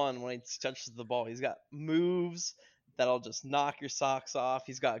so fun when he touches the ball. He's got moves that'll just knock your socks off.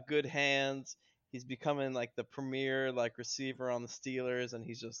 He's got good hands. He's becoming like the premier like receiver on the Steelers, and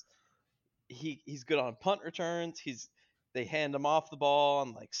he's good on punt returns. They hand him off the ball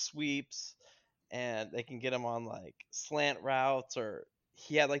on like sweeps, and they can get him on like slant routes, or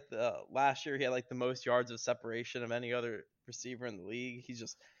he had like last year he had like the most yards of separation of any other receiver in the league. He's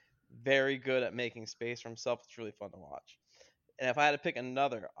just very good at making space for himself. It's really fun to watch. And if I had to pick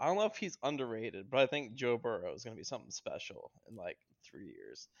another, I don't know if he's underrated, but I think Joe Burrow is going to be something special in like 3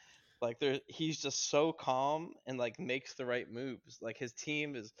 years. Like he's just so calm and like makes the right moves. Like his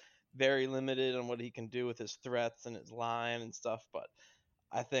team is very limited on what he can do with his threats and his line and stuff. But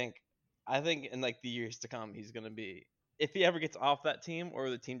I think in like the years to come, he's going to be, if he ever gets off that team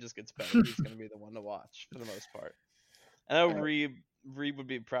or the team just gets better, he's going to be the one to watch for the most part. I know Reed would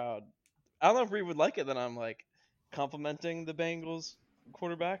be proud. I don't know if Reed would like it that I'm like complimenting the Bengals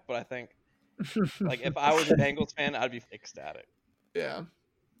quarterback, but I think like if I was a Bengals fan, I'd be ecstatic. Yeah.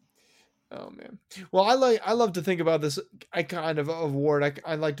 Oh man. Well, I love to think about this. I kind of award.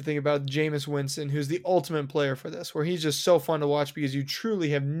 I like to think about Jameis Winston, who's the ultimate player for this, where he's just so fun to watch because you truly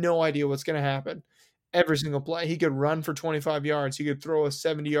have no idea what's going to happen. Every single play, he could run for 25 yards. He could throw a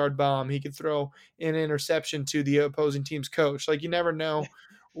 70-yard bomb. He could throw an interception to the opposing team's coach. Like you never know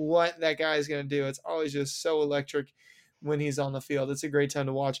what that guy is going to do. It's always just so electric when he's on the field. It's a great time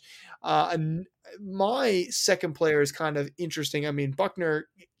to watch. And my second player is kind of interesting. I mean, Buckner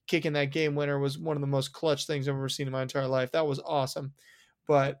kicking that game winner was one of the most clutch things I've ever seen in my entire life. That was awesome.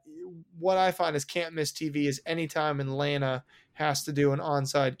 But what I find is can't miss TV is anytime Atlanta has to do an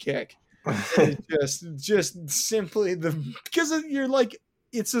onside kick. It's just simply because you're like,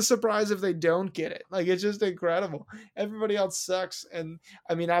 it's a surprise if they don't get it. Like, it's just incredible. Everybody else sucks. And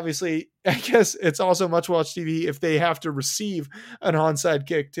I mean, obviously, I guess it's also much watch TV if they have to receive an onside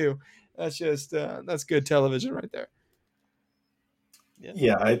kick too. That's just, that's good television right there.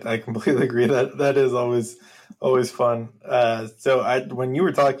 Yeah, I completely agree. That is always fun. So when you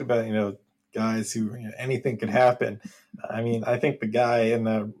were talking about, guys who anything could happen, I mean, I think the guy in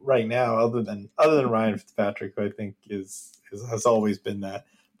the right now, other than Ryan Fitzpatrick, who I think has always been that,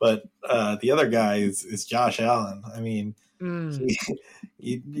 but the other guy is Josh Allen. I mean,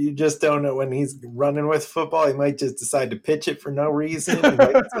 you just don't know when he's running with football. He might just decide to pitch it for no reason. He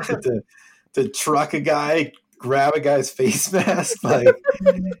might decide to truck a guy, grab a guy's face mask, like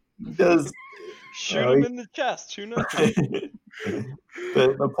does shoot him in the chest. Who knows?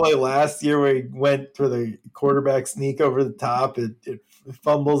 The play last year where he went for the quarterback sneak over the top, it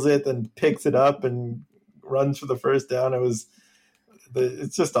fumbles it, then picks it up and runs for the first down. It was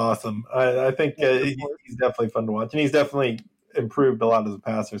It's just awesome. I think he's definitely fun to watch, and he's definitely improved a lot as a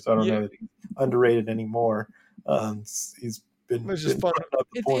passer. So I don't know that he's underrated anymore. He's It's just fun. putting up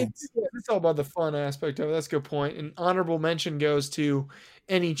the points. It's all about the fun aspect of it. That's a good point. And honorable mention goes to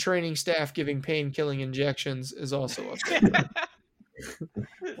any training staff giving pain-killing injections is also up there.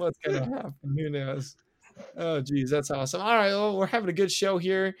 What's gonna happen? Who knows? Oh, geez, that's awesome. All right, well, we're having a good show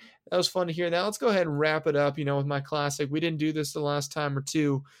here. That was fun to hear. Now let's go ahead and wrap it up. With my classic. We didn't do this the last time or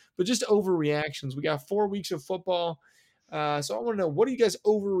two, but just overreactions. We got 4 weeks of football. So I want to know, what are you guys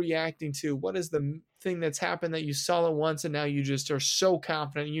overreacting to? What is the thing that's happened that you saw it once and now you just are so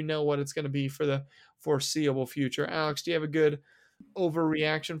confident you know what it's going to be for the foreseeable future? Alex, do you have a good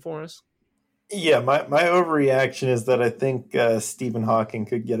overreaction for us? Yeah, my overreaction is that I think Stephen Hawking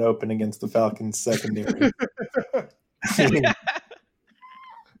could get open against the Falcons secondary.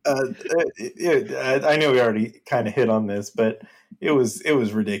 I know we already kind of hit on this, but it was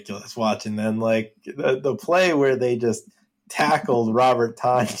ridiculous watching them. Like the play where they just tackled Robert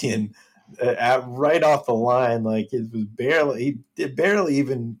Tonyan right off the line, like it barely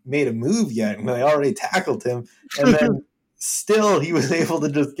even made a move yet, and they already tackled him, and then still he was able to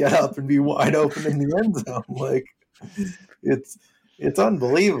just get up and be wide open in the end zone. Like it's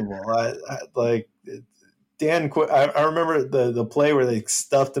unbelievable. Dan Quinn, I remember the play where they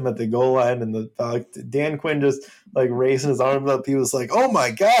stuffed him at the goal line, and Dan Quinn just like raising his arms up. He was like, "Oh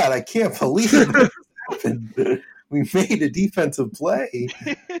my God, I can't believe this happened. We made a defensive play."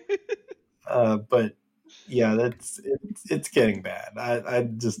 But yeah, it's getting bad. I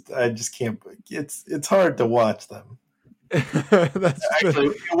just can't. It's hard to watch them. Actually,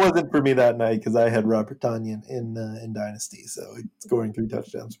 it wasn't for me that night because I had Robert Tonyan in Dynasty, so scoring 3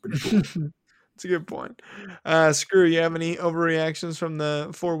 touchdowns pretty cool. That's a good point. Screw, you have any overreactions from the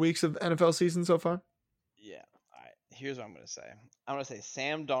 4 weeks of NFL season so far? Yeah. All right. Here's what I'm going to say. I'm going to say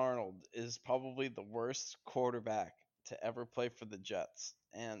Sam Darnold is probably the worst quarterback to ever play for the Jets.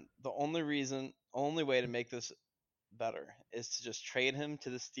 And the only way to make this better is to just trade him to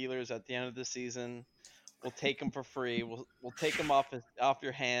the Steelers at the end of the season. We'll take him for free. We'll take him off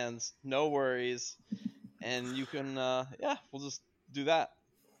your hands. No worries. And you can, we'll just do that.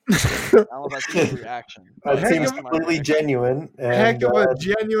 I don't know if that's a reaction. That seems completely genuine. Heck of a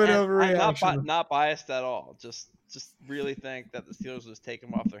genuine overreaction. I'm not biased at all. Just really think that the Steelers will just take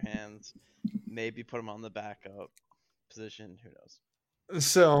him off their hands. Maybe put him on the backup position. Who knows?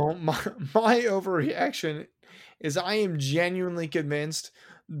 So my overreaction is I am genuinely convinced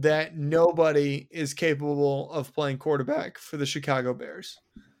that nobody is capable of playing quarterback for the Chicago Bears.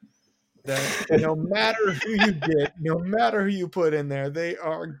 That no matter who you get, no matter who you put in there, they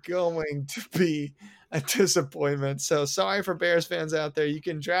are going to be a disappointment. So sorry for Bears fans out there. You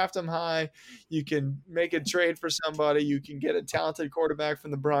can draft them high. You can make a trade for somebody. You can get a talented quarterback from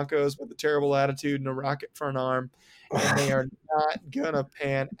the Broncos with a terrible attitude and a rocket for an arm. And they are not going to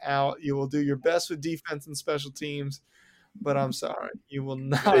pan out. You will do your best with defense and special teams, but I'm sorry. You will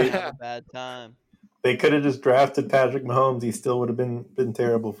not have a bad time. They could have just drafted Patrick Mahomes. He still would have been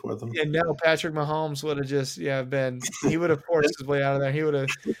terrible for them. Yeah, no, Patrick Mahomes would have just he would have forced his way out of there. He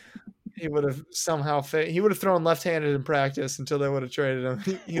would have somehow he would have thrown left-handed in practice until they would have traded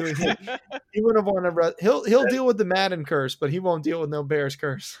him. He would have won he'll deal with the Madden curse, but he won't deal with no Bears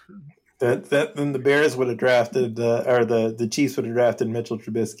curse. Then the Bears would have drafted or the Chiefs would have drafted Mitchell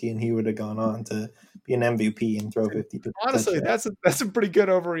Trubisky, and he would have gone on to be an MVP and throw 50. Honestly, that's a pretty good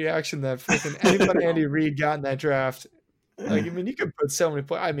overreaction that freaking anybody Andy Reid got in that draft. Like, I mean, you could put so many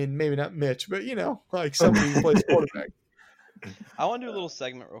players. I mean, maybe not Mitch, but like somebody who plays quarterback. I want to do a little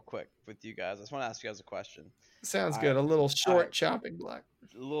segment real quick with you guys. I just want to ask you guys a question. Sounds good. A little short chopping block.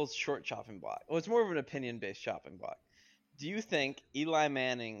 A little short chopping block. Well, it's more of an opinion-based chopping block. Do you think Eli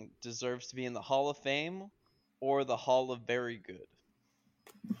Manning deserves to be in the Hall of Fame or the Hall of Very Good?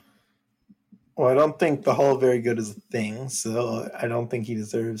 Well, I don't think the Hall of Very Good is a thing, so I don't think he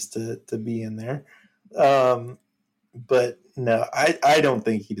deserves to be in there. But no, I don't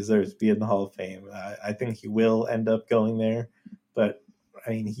think he deserves to be in the Hall of Fame. I think he will end up going there. But, I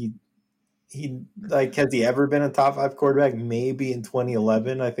mean, he has he ever been a top 5 quarterback? Maybe in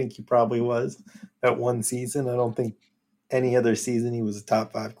 2011, I think he probably was that one season. I don't think any other season he was a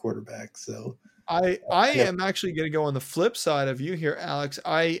top 5 quarterback. So I am actually going to go on the flip side of you here, Alex.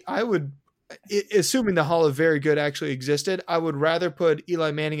 I would assuming the Hall of Very Good actually existed, I would rather put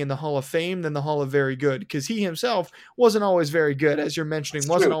Eli Manning in the Hall of Fame than the Hall of Very Good, because he himself wasn't always very good, as you're mentioning, It's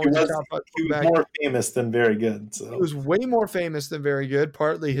wasn't true. always a top 5 He was quarterback. more famous than very good. So He was way more famous than very good,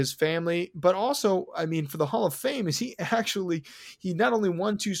 partly his family, but also, I mean, for the Hall of Fame, is he not only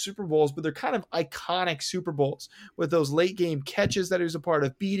won 2 Super Bowls, but they're kind of iconic Super Bowls with those late game catches that he was a part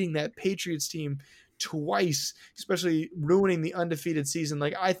of, beating that Patriots team twice, especially ruining the undefeated season.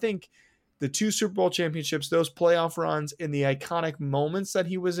 Like, I think the 2 Super Bowl championships, those playoff runs, and the iconic moments that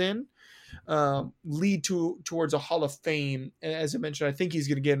he was in lead towards a Hall of Fame. And as I mentioned, I think he's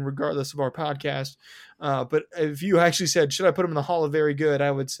going to get in regardless of our podcast. But if you actually said, should I put him in the Hall of Very Good, I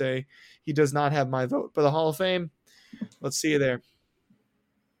would say he does not have my vote. But the Hall of Fame, let's see you there.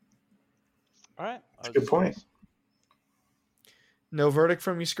 All right. good point. No verdict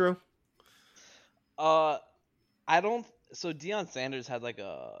from you, Screw? I don't. So Deion Sanders had like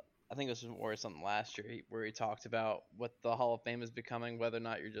I think this was more something last year where he talked about what the Hall of Fame is becoming, whether or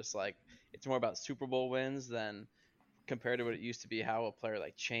not you're just like, it's more about Super Bowl wins than compared to what it used to be, how a player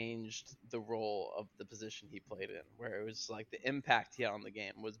like changed the role of the position he played in, where it was like the impact he had on the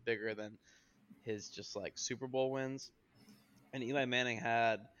game was bigger than his just like Super Bowl wins. And Eli Manning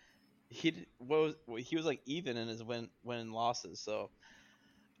he was like even in his win and losses. So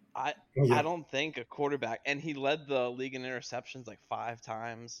I don't think a quarterback, and he led the league in interceptions like 5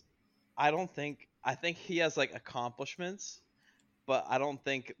 times. I think he has like accomplishments, but I don't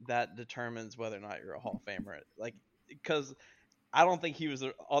think that determines whether or not you're a Hall of Famer. Like, because I don't think he was,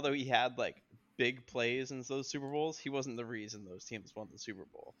 although he had like big plays in those Super Bowls, he wasn't the reason those teams won the Super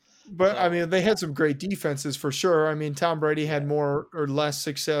Bowl. But So, I mean, they had some great defenses for sure. I mean, Tom Brady had more or less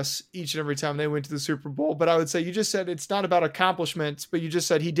success each and every time they went to the Super Bowl. But I would say you just said it's not about accomplishments, but you just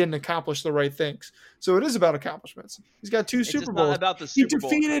said he didn't accomplish the right things. So it is about accomplishments. He's got 2 it's Super just Bowls. not about the He Super Bowl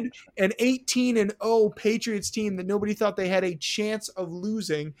defeated an 18-0 Patriots team that nobody thought they had a chance of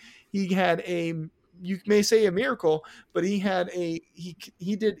losing. He had you may say a miracle, but he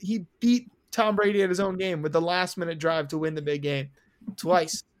beat Tom Brady at his own game with the last minute drive to win the big game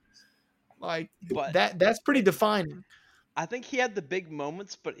twice. Like, But that's pretty defining. I think he had the big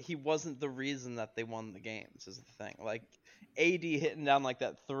moments, but he wasn't the reason that they won the games, is the thing. Like, AD hitting down like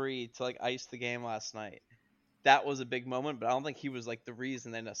that 3 to like ice the game last night. That was a big moment, but I don't think he was like the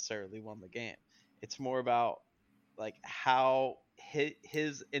reason they necessarily won the game. It's more about like how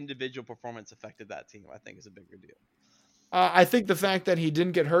his individual performance affected that team, I think, is a bigger deal. I think the fact that he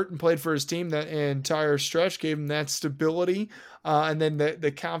didn't get hurt and played for his team that entire stretch gave him that stability, and then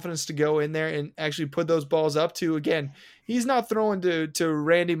the confidence to go in there and actually put those balls up to, again, he's not throwing to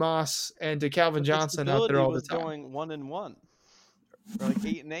Randy Moss and to Calvin Johnson out there all the time. Going 1-1, or like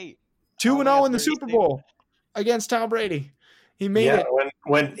 8-8, 2-0 in the Super Bowl against Tom Brady. He made it.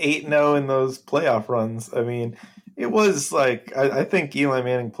 Went 8-0 in those playoff runs. I mean, it was like, I think Eli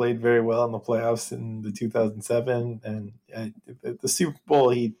Manning played very well in the playoffs in the 2007, and the Super Bowl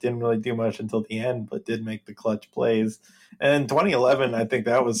he didn't really do much until the end, but did make the clutch plays. And 2011, I think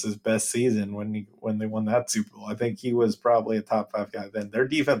that was his best season when they won that Super Bowl. I think he was probably a top 5 guy then. Their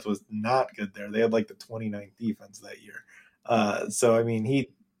defense was not good there. They had like the 29th defense that year. So I mean,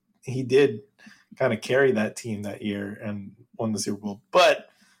 he did kind of carry that team that year and won the Super Bowl, but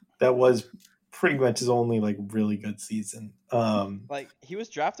that was pretty much his only like really good season. Like, he was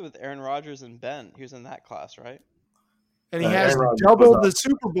drafted with Aaron Rodgers and Ben. He was in that class, right? And he has doubled the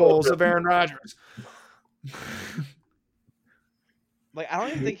Super Bowls of Aaron Rodgers. Like, I don't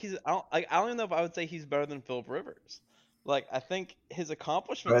even think I don't even know if I would say he's better than Philip Rivers. Like, I think his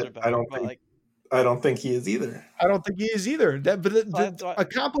accomplishments are better. I don't think he is either. I don't think he is either. But the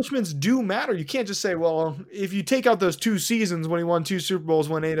accomplishments do matter. You can't just say, well, if you take out those 2 seasons when he won 2 Super Bowls,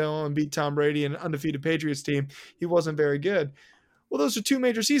 won 8-0 and beat Tom Brady and an undefeated Patriots team, he wasn't very good. Well, those are 2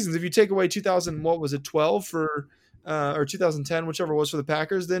 major seasons. If you take away 12 for or 2010, whichever it was for the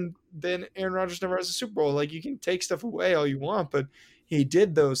Packers, then Aaron Rodgers never has a Super Bowl. Like, you can take stuff away all you want, but he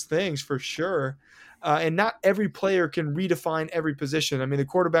did those things for sure. And not every player can redefine every position. I mean, the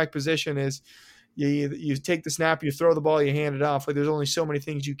quarterback position is you take the snap, you throw the ball, you hand it off. Like, there's only so many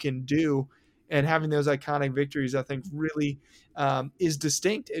things you can do. And having those iconic victories, I think, really is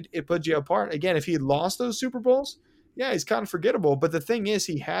distinct. It puts you apart. Again, if he had lost those Super Bowls, yeah, he's kind of forgettable. But the thing is,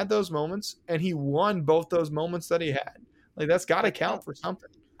 he had those moments, and he won both those moments that he had. Like, that's got to count for something.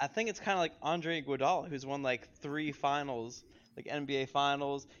 I think it's kind of like Andre Iguodala, who's won like 3 finals, like NBA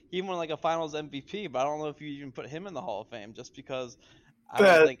finals. He even won like a finals MVP, but I don't know if you even put him in the Hall of Fame just because I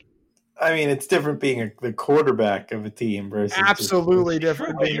don't think I mean, it's different being the quarterback of a team versus Absolutely just,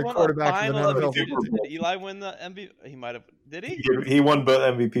 different True, being he a won quarterback of an final NFL MVP. football team. Did Eli win the MVP? He might have. Did he? he won both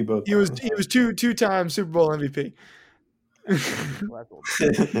MVP both He was times. two-time Super Bowl MVP. Well, that's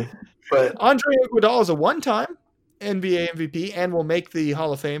old. But Andre Iguodala is a one-time NBA MVP and will make the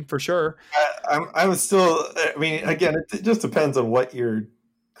Hall of Fame for sure. I was still. I mean, again, it just depends on what your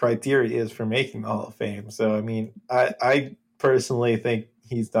criteria is for making the Hall of Fame. So, I mean, I personally think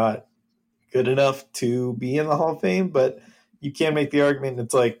he's not good enough to be in the Hall of Fame, but you can make the argument.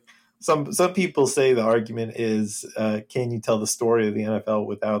 It's like some people say the argument is, can you tell the story of the NFL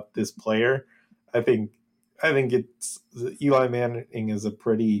without this player? I think it's Eli Manning is a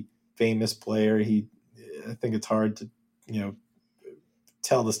pretty famous player. I think it's hard to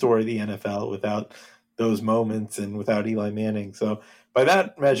tell the story of the NFL without those moments and without Eli Manning. So by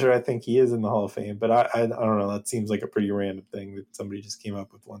that measure, I think he is in the Hall of Fame. But I don't know. That seems like a pretty random thing that somebody just came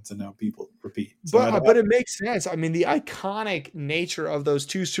up with once and now people repeat. So But it makes sense. I mean, the iconic nature of those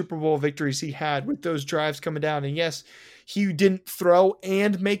 2 Super Bowl victories he had with those drives coming down. And yes, he didn't throw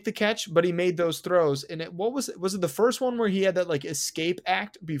and make the catch, but he made those throws. And what was it? Was it the first one where he had that like escape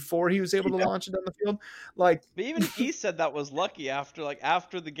act before he was able to launch it down the field? Like, But even he said that was lucky after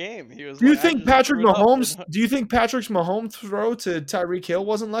the game. He was. Do you like, think Patrick Mahomes' throw to Tyreek Hill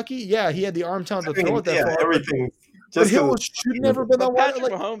wasn't lucky? Yeah, he had the arm talent to throw it that far. Everything. But Hill should never been that But wide.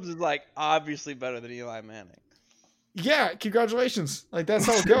 Patrick Mahomes is like obviously better than Eli Manning. Yeah, congratulations. Like that's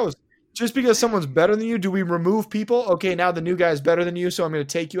how it goes. Just because someone's better than you, do we remove people? Okay, now the new guy's better than you, so I'm going to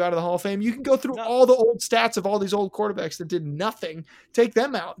take you out of the Hall of Fame. You can go through all the old stats of all these old quarterbacks that did nothing. Take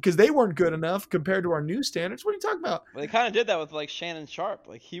them out because they weren't good enough compared to our new standards. What are you talking about? Well, they kind of did that with like Shannon Sharp.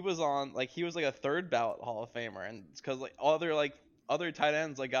 Like he was like a third ballot Hall of Famer, and it's because like other tight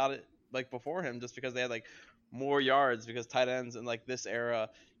ends like got it like before him just because they had like more yards because tight ends in like this era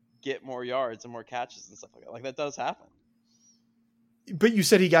get more yards and more catches and stuff like that. Like that does happen. But you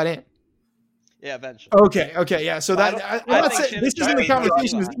said he got in. Yeah, eventually. Okay, yeah. So I'm not saying this isn't the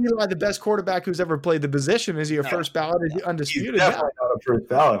conversation. Is Eli the best quarterback who's ever played the position? Is he a first ballot? Is he undisputed? He's definitely not a first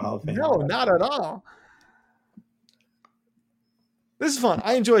ballot Hall of Fame. No, not at all. This is fun.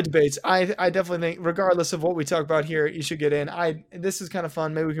 I enjoy debates. I definitely think, regardless of what we talk about here, you should get in. This is kind of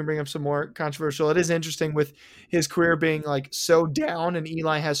fun. Maybe we can bring up some more controversial. It is interesting with his career being like so down, and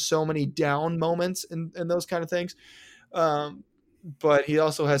Eli has so many down moments and those kind of things. But he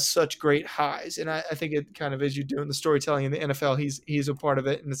also has such great highs, and I think it kind of, as you do in the storytelling in the NFL, he's a part of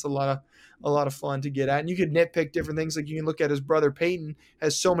it, and it's a lot of fun to get at. And you could nitpick different things, like you can look at his brother Peyton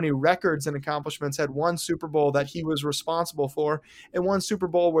has so many records and accomplishments. Had one Super Bowl that he was responsible for, and one Super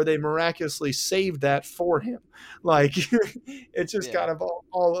Bowl where they miraculously saved that for him. Like it's just kind of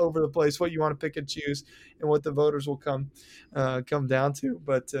all over the place. What you want to pick and choose, and what the voters will come down to,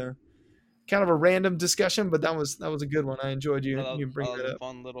 but. Kind of a random discussion, but that was a good one. I enjoyed you bringing that up.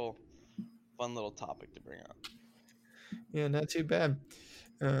 Fun little topic to bring up. Yeah, not too bad.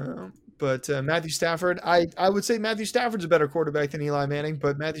 But Matthew Stafford, I would say Matthew Stafford's a better quarterback than Eli Manning,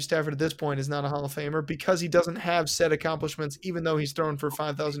 but Matthew Stafford at this point is not a Hall of Famer because he doesn't have set accomplishments, even though he's thrown for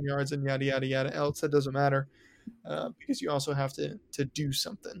 5,000 yards and yada, yada, yada else. That doesn't matter because you also have to do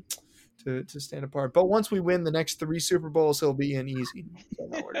something to stand apart. But once we win the next 3 Super Bowls, he'll be in easy. So I'm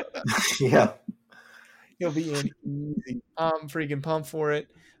not worried about that. Yeah. He'll be in easy. I'm freaking pumped for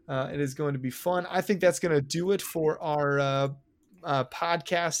it. It is going to be fun. I think that's going to do it for our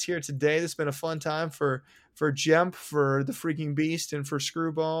podcast here today. This has been a fun time for Jemp, for the freaking Beast, and for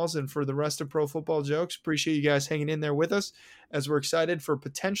Screwballs, and for the rest of Pro Football Jokes. Appreciate you guys hanging in there with us as we're excited for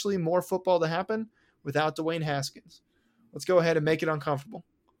potentially more football to happen without Dwayne Haskins. Let's go ahead and make it uncomfortable.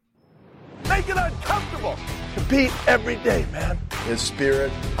 Make it uncomfortable. Compete every day, man. His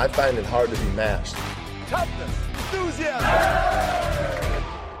spirit, I find it hard to be matched. Toughness, enthusiasm.